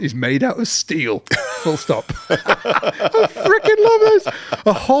this one is made out of steel. Full stop. I freaking love this.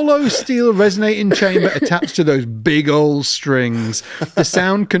 A hollow steel resonating chamber attached to those big old strings. The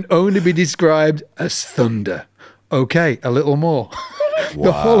sound can only be described as thunder. Okay, a little more. Wow.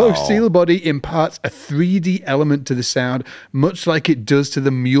 The hollow steel body imparts a 3D element to the sound, much like it does to the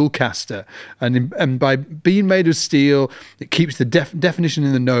Mulecaster. And by being made of steel, it keeps the definition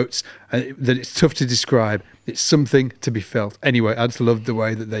in the notes that it's tough to describe. It's something to be felt. Anyway, I just love the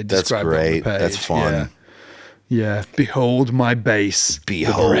way that they describe it on the page. That's fun. Yeah. Behold my bass.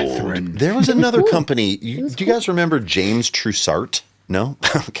 Behold. Brethren. There was another company. Do you guys remember James Trussart? No?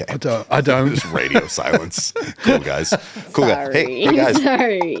 Okay. I don't. Just radio silence. Cool, guys. Cool, guys. Hey guys.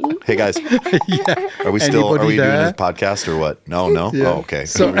 Sorry. Hey, guys. Yeah. Are we doing this podcast or what? No? Yeah. Oh, okay.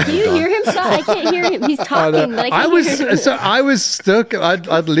 So, Do you hear him, Scott? I can't hear him. He's talking, but I can't hear him. So I was stuck.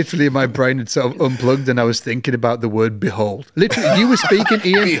 I'd literally, my brain had sort of unplugged, and I was thinking about the word behold. Literally, you were speaking,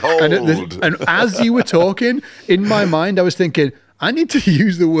 Ian. Behold. And as you were talking, in my mind, I was thinking, I need to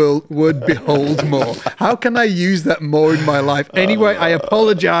use the word behold more. How can I use that more in my life? Anyway, I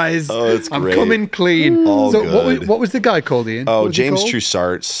apologize. It's great. I'm coming clean. All so good. what was the guy called, Ian? Oh, James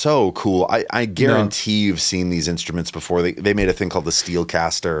Trussart. So cool. I guarantee you've seen these instruments before. They made a thing called the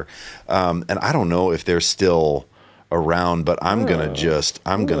Steelcaster. And I don't know if they're still around, but I'm gonna just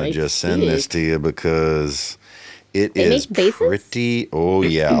send this to you because it is pretty. Oh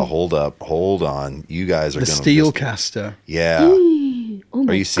yeah, hold on. You guys are the Steelcaster. Yeah. Oh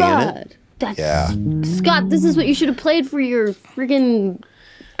my Are you seeing God. it? Scott, this is what you should have played for your freaking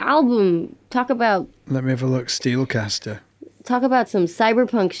album. Talk about Let me have a look. Steelcaster. some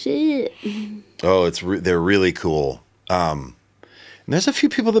cyberpunk shit. Oh, they're really cool. And there's a few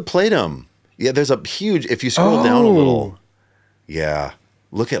people that played them. Yeah, there's a huge. If you scroll down a little, yeah.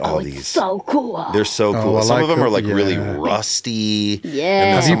 Look at all these. So cool. They're so cool. Some of them are like really rusty.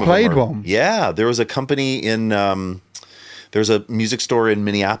 Yeah. Have you played one? Yeah. There was a company in, there's a music store in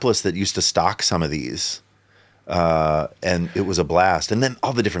Minneapolis that used to stock some of these. And it was a blast. And then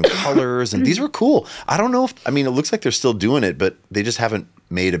all the different colors. And these were cool. I don't know it looks like they're still doing it, but they just haven't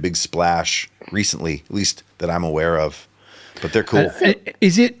made a big splash recently, at least that I'm aware of. But they're cool.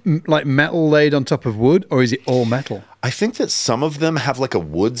 Is it like metal laid on top of wood, or is it all metal? I think that some of them have like a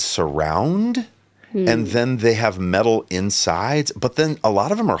wood surround, and then they have metal insides, but then a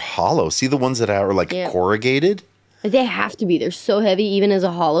lot of them are hollow. See the ones that are like corrugated? They have to be. They're so heavy, even as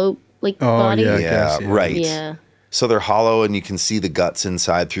a hollow body. Yeah, right. Yeah. So they're hollow, and you can see the guts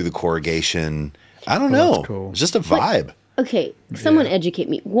inside through the corrugation. I don't know. That's cool. It's just a vibe. Okay, someone educate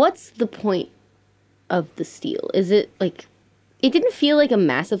me. What's the point of the steel? Is it like... It didn't feel like a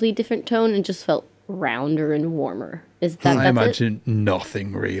massively different tone. It just felt rounder and warmer. Is that? I imagine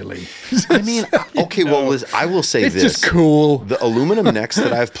nothing really. I mean, okay. Well, Liz, I will say it's this: just cool. The aluminum necks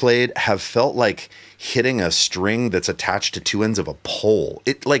that I've played have felt like hitting a string that's attached to two ends of a pole.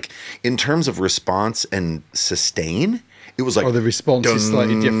 It like in terms of response and sustain. It was like the response is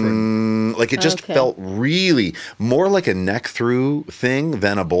slightly different. Like it just felt really more like a neck through thing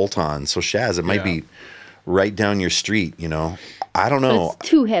than a bolt on. So Shaz, it might be right down your street, I don't know. But it's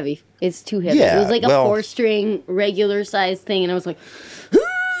too heavy. It's too heavy. Yeah, it was like a 4-string regular size thing, and I was like,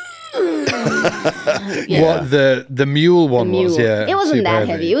 What the mule one was, yeah. It wasn't super that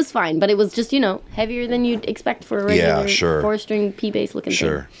heavy. It was fine, but it was just, heavier than you'd expect for a regular 4-string P-bass looking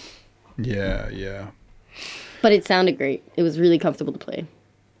thing. Yeah. But it sounded great. It was really comfortable to play.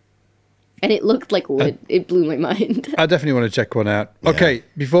 And it looked like wood. It blew my mind. I definitely want to check one out. Yeah. Okay,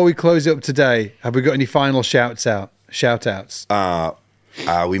 before we close it up today, have we got any final shout-outs?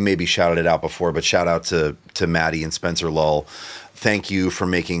 We maybe shouted it out before, but shout out to Maddie and Spencer Lull. Thank you for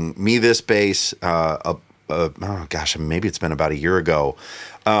making me this bass. Maybe it's been about a year ago.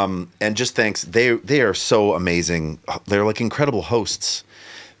 And just thanks. They are so amazing. They're like incredible hosts.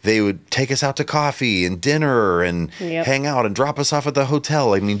 They would take us out to coffee and dinner and hang out and drop us off at the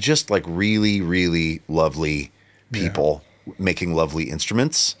hotel. I mean, just like really, really lovely people making lovely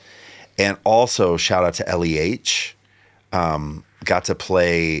instruments. And also shout out to L.E.H. Got to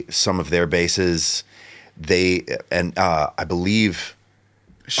play some of their basses. I believe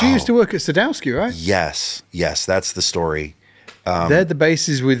she used to work at Sadowski, right? Yes, that's the story. They're the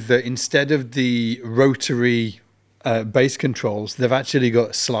basses with instead of the rotary bass controls, they've actually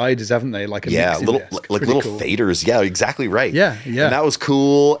got sliders, haven't they? Like little cool. faders. Yeah, exactly right. Yeah. And that was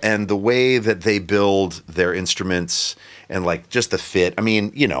cool. And the way that they build their instruments and like just the fit. I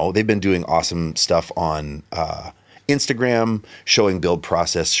mean, they've been doing awesome stuff on Instagram, showing build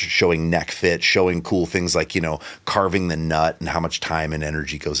process, showing neck fit, showing cool things like, carving the nut and how much time and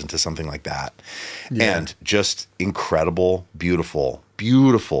energy goes into something like that. Yeah. And just incredible, beautiful,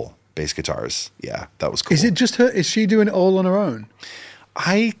 beautiful bass guitars. Yeah, that was cool. Is it just her? Is she doing it all on her own?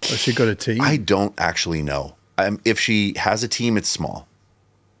 Or she got a team? I don't actually know. If she has a team, it's small.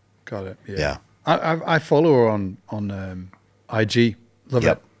 Got it. Yeah. I follow her on IG. Love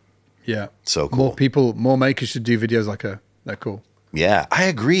it. Yeah. So cool. More makers should do videos like her. They're cool. Yeah, I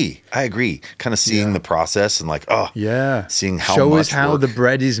agree. Kind of seeing the process and like, seeing how Show much us how work. the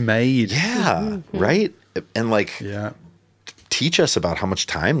bread is made. Yeah, right? And like, teach us about how much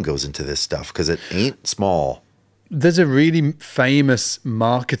time goes into this stuff because it ain't small. There's a really famous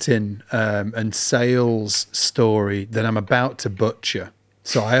marketing and sales story that I'm about to butcher.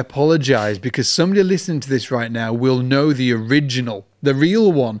 So I apologize because somebody listening to this right now will know the original, the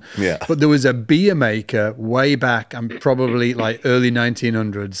real one. Yeah. But there was a beer maker way back, probably like early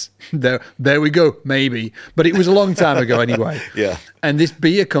 1900s. There we go, maybe. But it was a long time ago anyway. Yeah. And this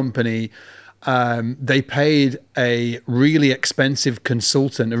beer company, they paid a really expensive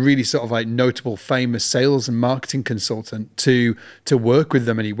consultant, a really sort of like notable, famous sales and marketing consultant to work with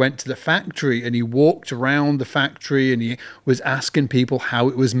them. And he went to the factory and he walked around the factory and he was asking people how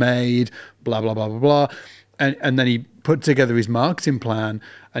it was made, blah, blah, blah, blah, blah. And then he put together his marketing plan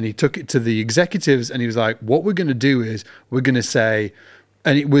and he took it to the executives and he was like, what we're going to do is we're going to say,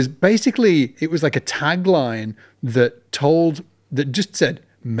 and it was like a tagline that just said,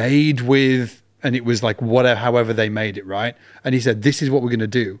 made with, and it was like whatever, however they made it, right? And he said, this is what we're going to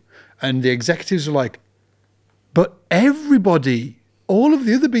do. And the executives were like, but everybody, all of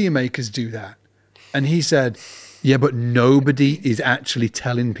the other beer makers do that. And he said, yeah, but nobody is actually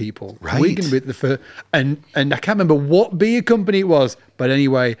telling people. Right. We're going to be the first. And I can't remember what beer company it was, but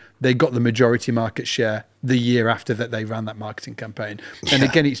anyway, they got the majority market share the year after that they ran that marketing campaign. And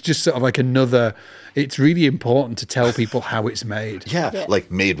again, it's just sort of like it's really important to tell people how it's made. Yeah,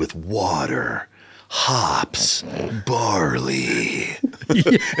 like made with water, hops, barley.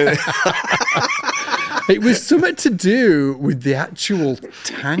 It was something to do with the actual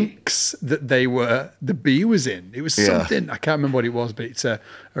tanks that the beer was in. It was something, I can't remember what it was, but it's a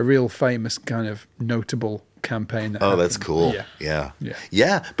real famous kind of notable campaign. That's cool. Yeah,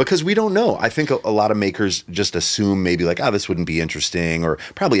 because we don't know. I think a lot of makers just assume maybe like, this wouldn't be interesting, or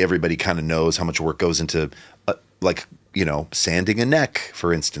probably everybody kind of knows how much work goes into sanding a neck,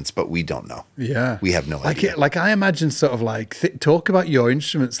 for instance, but we don't know. Yeah. We have no idea. Like I imagine sort of like talk about your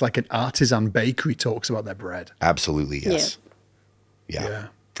instruments like an artisan bakery talks about their bread. Absolutely, yes. Yeah,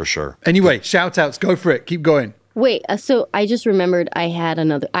 for sure. Anyway, shout outs, go for it. Keep going. Wait, so I just remembered I had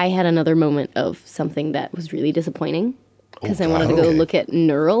another moment of something that was really disappointing because I wanted to go look at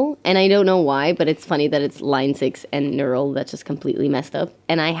Neural, and I don't know why, but it's funny that it's line 6 and Neural that's just completely messed up.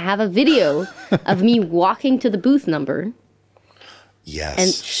 And I have a video of me walking to the booth number. Yes.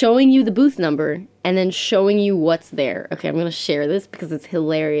 And showing you the booth number and then showing you what's there. Okay, I'm going to share this because it's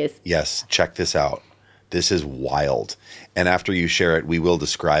hilarious. Yes, check this out. This is wild. And after you share it, we will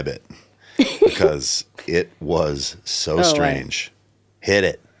describe it because it was so strange. Hit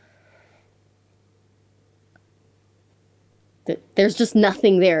it. there's just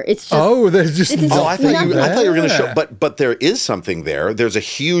nothing there. It's just there's just it's nothing. Oh, I thought you were going to show, there. but there is something there. There's a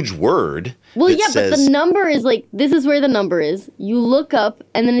huge word. Well, that yeah, says, but the number is like, this is where the number is. You look up,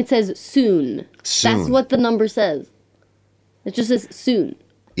 and then it says soon. Soon. That's what the number says. It just says soon.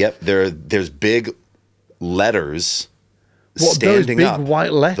 Yep, there's big letters What, standing those big up.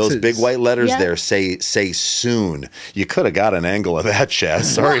 white letters? Those big white letters Yeah. there say soon. You could have got an angle of that, Chaz.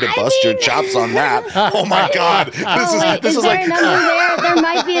 Sorry to bust your chops on that. Oh my God. Is there a number there? There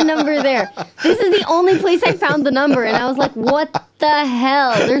might be a number there. This is the only place I found the number, and I was like, what the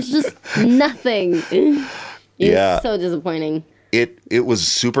hell? There's just nothing. It's so disappointing. It was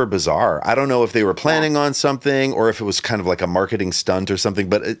super bizarre. I don't know if they were planning on something or if it was kind of like a marketing stunt or something,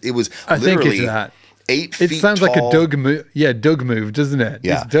 but it was literally think it's that. 8 feet It sounds tall. like a Doug move. Yeah, Doug move, doesn't it?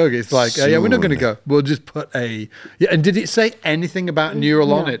 Yeah. It's Doug. It's like, yeah, we're not going to Soon. go. We'll just put a. Yeah, and did it say anything about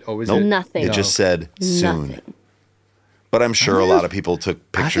neural on it, or was it Nothing. It just said soon. Nothing. But I'm sure a lot of people took I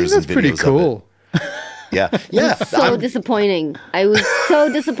think pictures that's and videos pretty cool. of it. Yeah. So disappointing. I was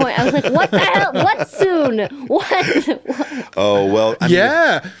so disappointed. I was like, what the hell? What soon? What? Oh, well, I mean,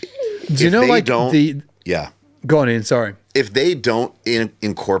 Yeah. Do you know, they like, don't- the. yeah. Go on in, sorry. If they don't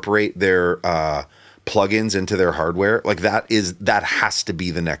incorporate their plugins into their hardware, like that has to be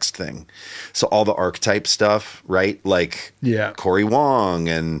the next thing. So all the archetype stuff, right? Like Corey Wong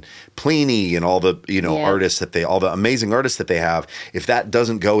and Pliny and all the artists all the amazing artists that they have. If that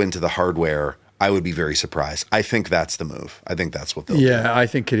doesn't go into the hardware, I would be very surprised. I think that's the move. I think that's what they'll do. Yeah, I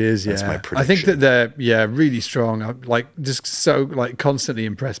think it is. That's my I think that prediction. they're really strong. I'm like just so like constantly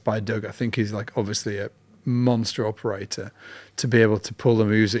impressed by Doug. I think he's like obviously a monster operator to be able to pull the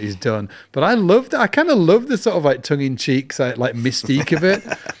moves that he's done. But I loved. I kind of love the sort of like tongue in cheek, like mystique of it.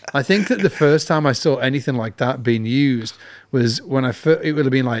 I think that the first time I saw anything like that being used was when it would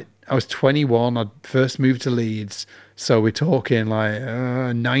have been like I was 21. I'd first moved to Leeds, so we're talking like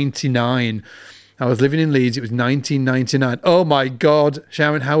 99. I was living in Leeds. It was 1999. Oh my God,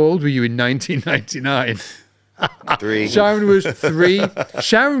 Sharon, how old were you in 1999? 3. Sharon was 3.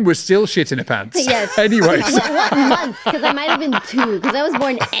 Sharon was still shitting her pants. Yes. Anyways. What month? Because I might have been 2, because I was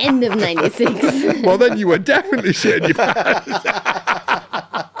born end of 96. Well, then you were definitely shitting your pants.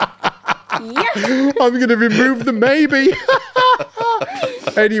 Yeah. I'm going to remove the maybe.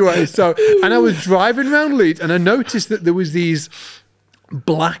 Anyway, and I was driving around Leeds and I noticed that there was these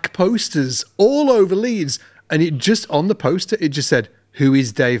black posters all over Leeds, and it just on the poster, it just said, "Who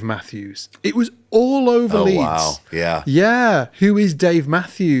is Dave Matthews?" It was all over Leeds. Wow. Yeah. Yeah. Who is Dave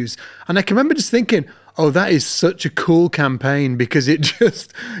Matthews? And I can remember just thinking, oh, that is such a cool campaign because it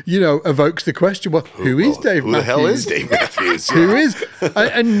just, evokes the question, well, who is Dave Who Matthews? the hell is Dave Matthews? Who is?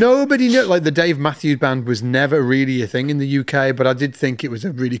 And nobody knew. Like the Dave Matthews Band was never really a thing in the UK, but I did think it was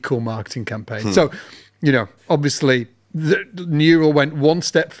a really cool marketing campaign. So, obviously, the Neural went one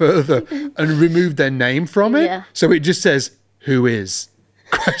step further and removed their name from it. Yeah. So it just says, "Who is?"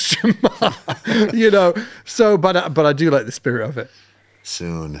 Question mark. So, but I do like the spirit of it.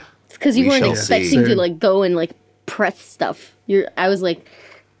 Soon. It's because you We weren't shall expecting see. to like go and like press stuff. I was like,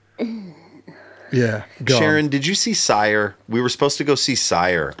 Yeah. Go on. Sharon, did you see Sire? We were supposed to go see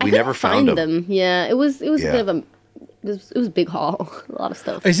Sire. We I never found find him. Yeah, it was a Yeah. bit of a it was a big haul. A lot of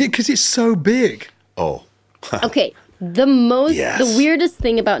stuff. Is it because it's so big? Oh. Okay. The weirdest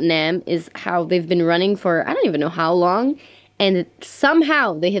thing about NAMM is how they've been running for I don't even know how long, and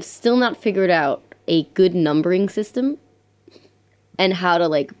somehow they have still not figured out a good numbering system and how to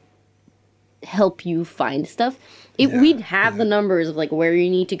like help you find stuff. We'd have the numbers of like where you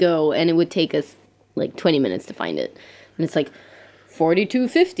need to go, and it would take us like 20 minutes to find it. And it's like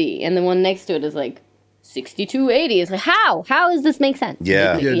 4250, and the one next to it is like 6280. It's like how does this make sense?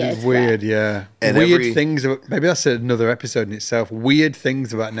 Yeah. Yeah, it's weird. Yeah, And weird things. Maybe that's another episode in itself. Weird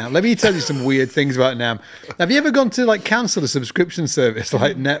things about NAMM. Let me tell you some weird things about NAMM. Have you ever gone to like cancel a subscription service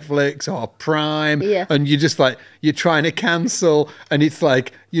like Netflix or Prime? Yeah. And you just like you're trying to cancel, and it's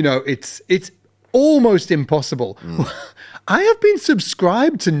like it's almost impossible. I have been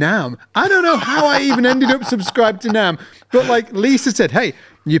subscribed to NAMM. I don't know how I even ended up subscribed to NAMM, but like Lisa said, hey,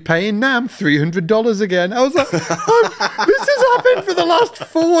 you're paying NAMM $300 again. I was like, this has happened for the last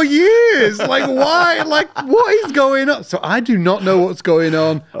 4 years. Like, why? Like, what is going on? So I do not know what's going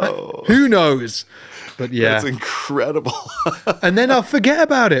on. Who knows? But yeah. That's incredible. And then I'll forget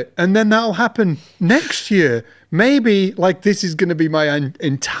about it. And then that'll happen next year maybe like this is going to be my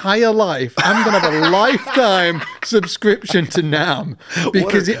entire life. I'm going to have a lifetime subscription to NAMM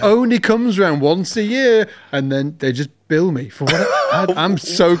because it only comes around once a year, and then they just bill me for what I'm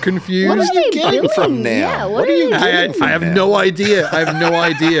so confused. What are you getting from NAMM? Yeah, what are you getting from I have no idea. I have no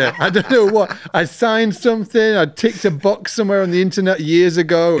idea. I don't know what. I signed something. I ticked a box somewhere on the internet years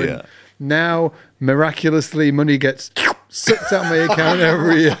ago, and now miraculously money gets sucked out of my account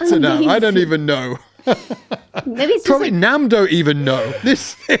every year to NAMM. I don't even know. Maybe it's Probably just NAMM don't even know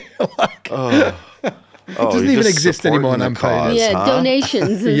this thing. Like, it doesn't even exist anymore. And I'm paying. Yeah,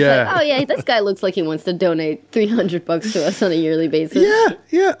 donations. It's Yeah. like, oh yeah, this guy looks like he wants to donate $300 to us on a yearly basis.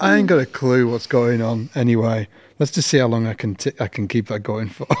 Yeah. I ain't got a clue what's going on. Anyway, let's just see how long I can keep that going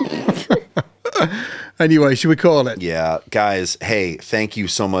for. Anyway, should we call it? Yeah, guys, hey, thank you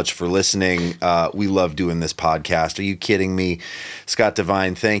so much for listening. We love doing this podcast. Are you kidding me? Scott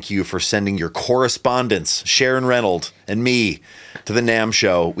Devine, thank you for sending your correspondence, Sharon Reynolds and me, to the NAMM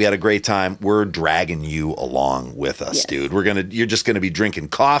show. We had a great time. We're dragging you along with us, dude. You're just gonna be drinking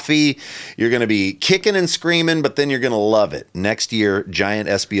coffee. You're gonna be kicking and screaming, but then you're gonna love it. Next year, giant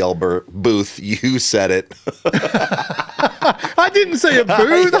SBL booth. You said it. I didn't say a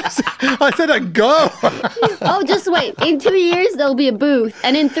booth. I said a go. Oh, just wait. In 2 years, there'll be a booth.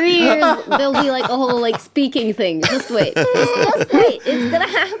 And in 3 years, there'll be like a whole like speaking thing. Just wait. Just wait. It's going to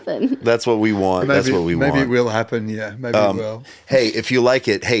happen. That's what we want. That's what we want. Maybe it will happen. Yeah, maybe it will. Hey, if you like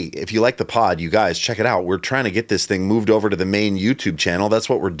it, if you like the pod, you guys, check it out. We're trying to get this thing moved over to the main YouTube channel. That's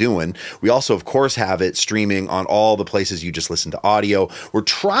what we're doing. We also, of course, have it streaming on all the places you just listen to audio. We're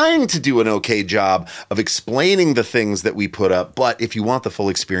trying to do an okay job of explaining the things that we put up. But if you want the full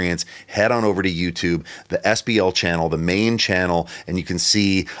experience, head on over to YouTube, the SBL channel, the main channel, and you can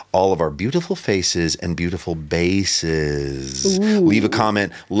see all of our beautiful faces and beautiful basses. Ooh. Leave a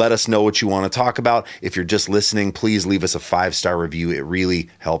comment. Let us know what you want to talk about. If you're just listening, please leave us a 5-star review. It really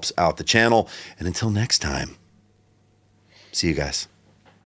helps out the channel. And until next time, see you guys.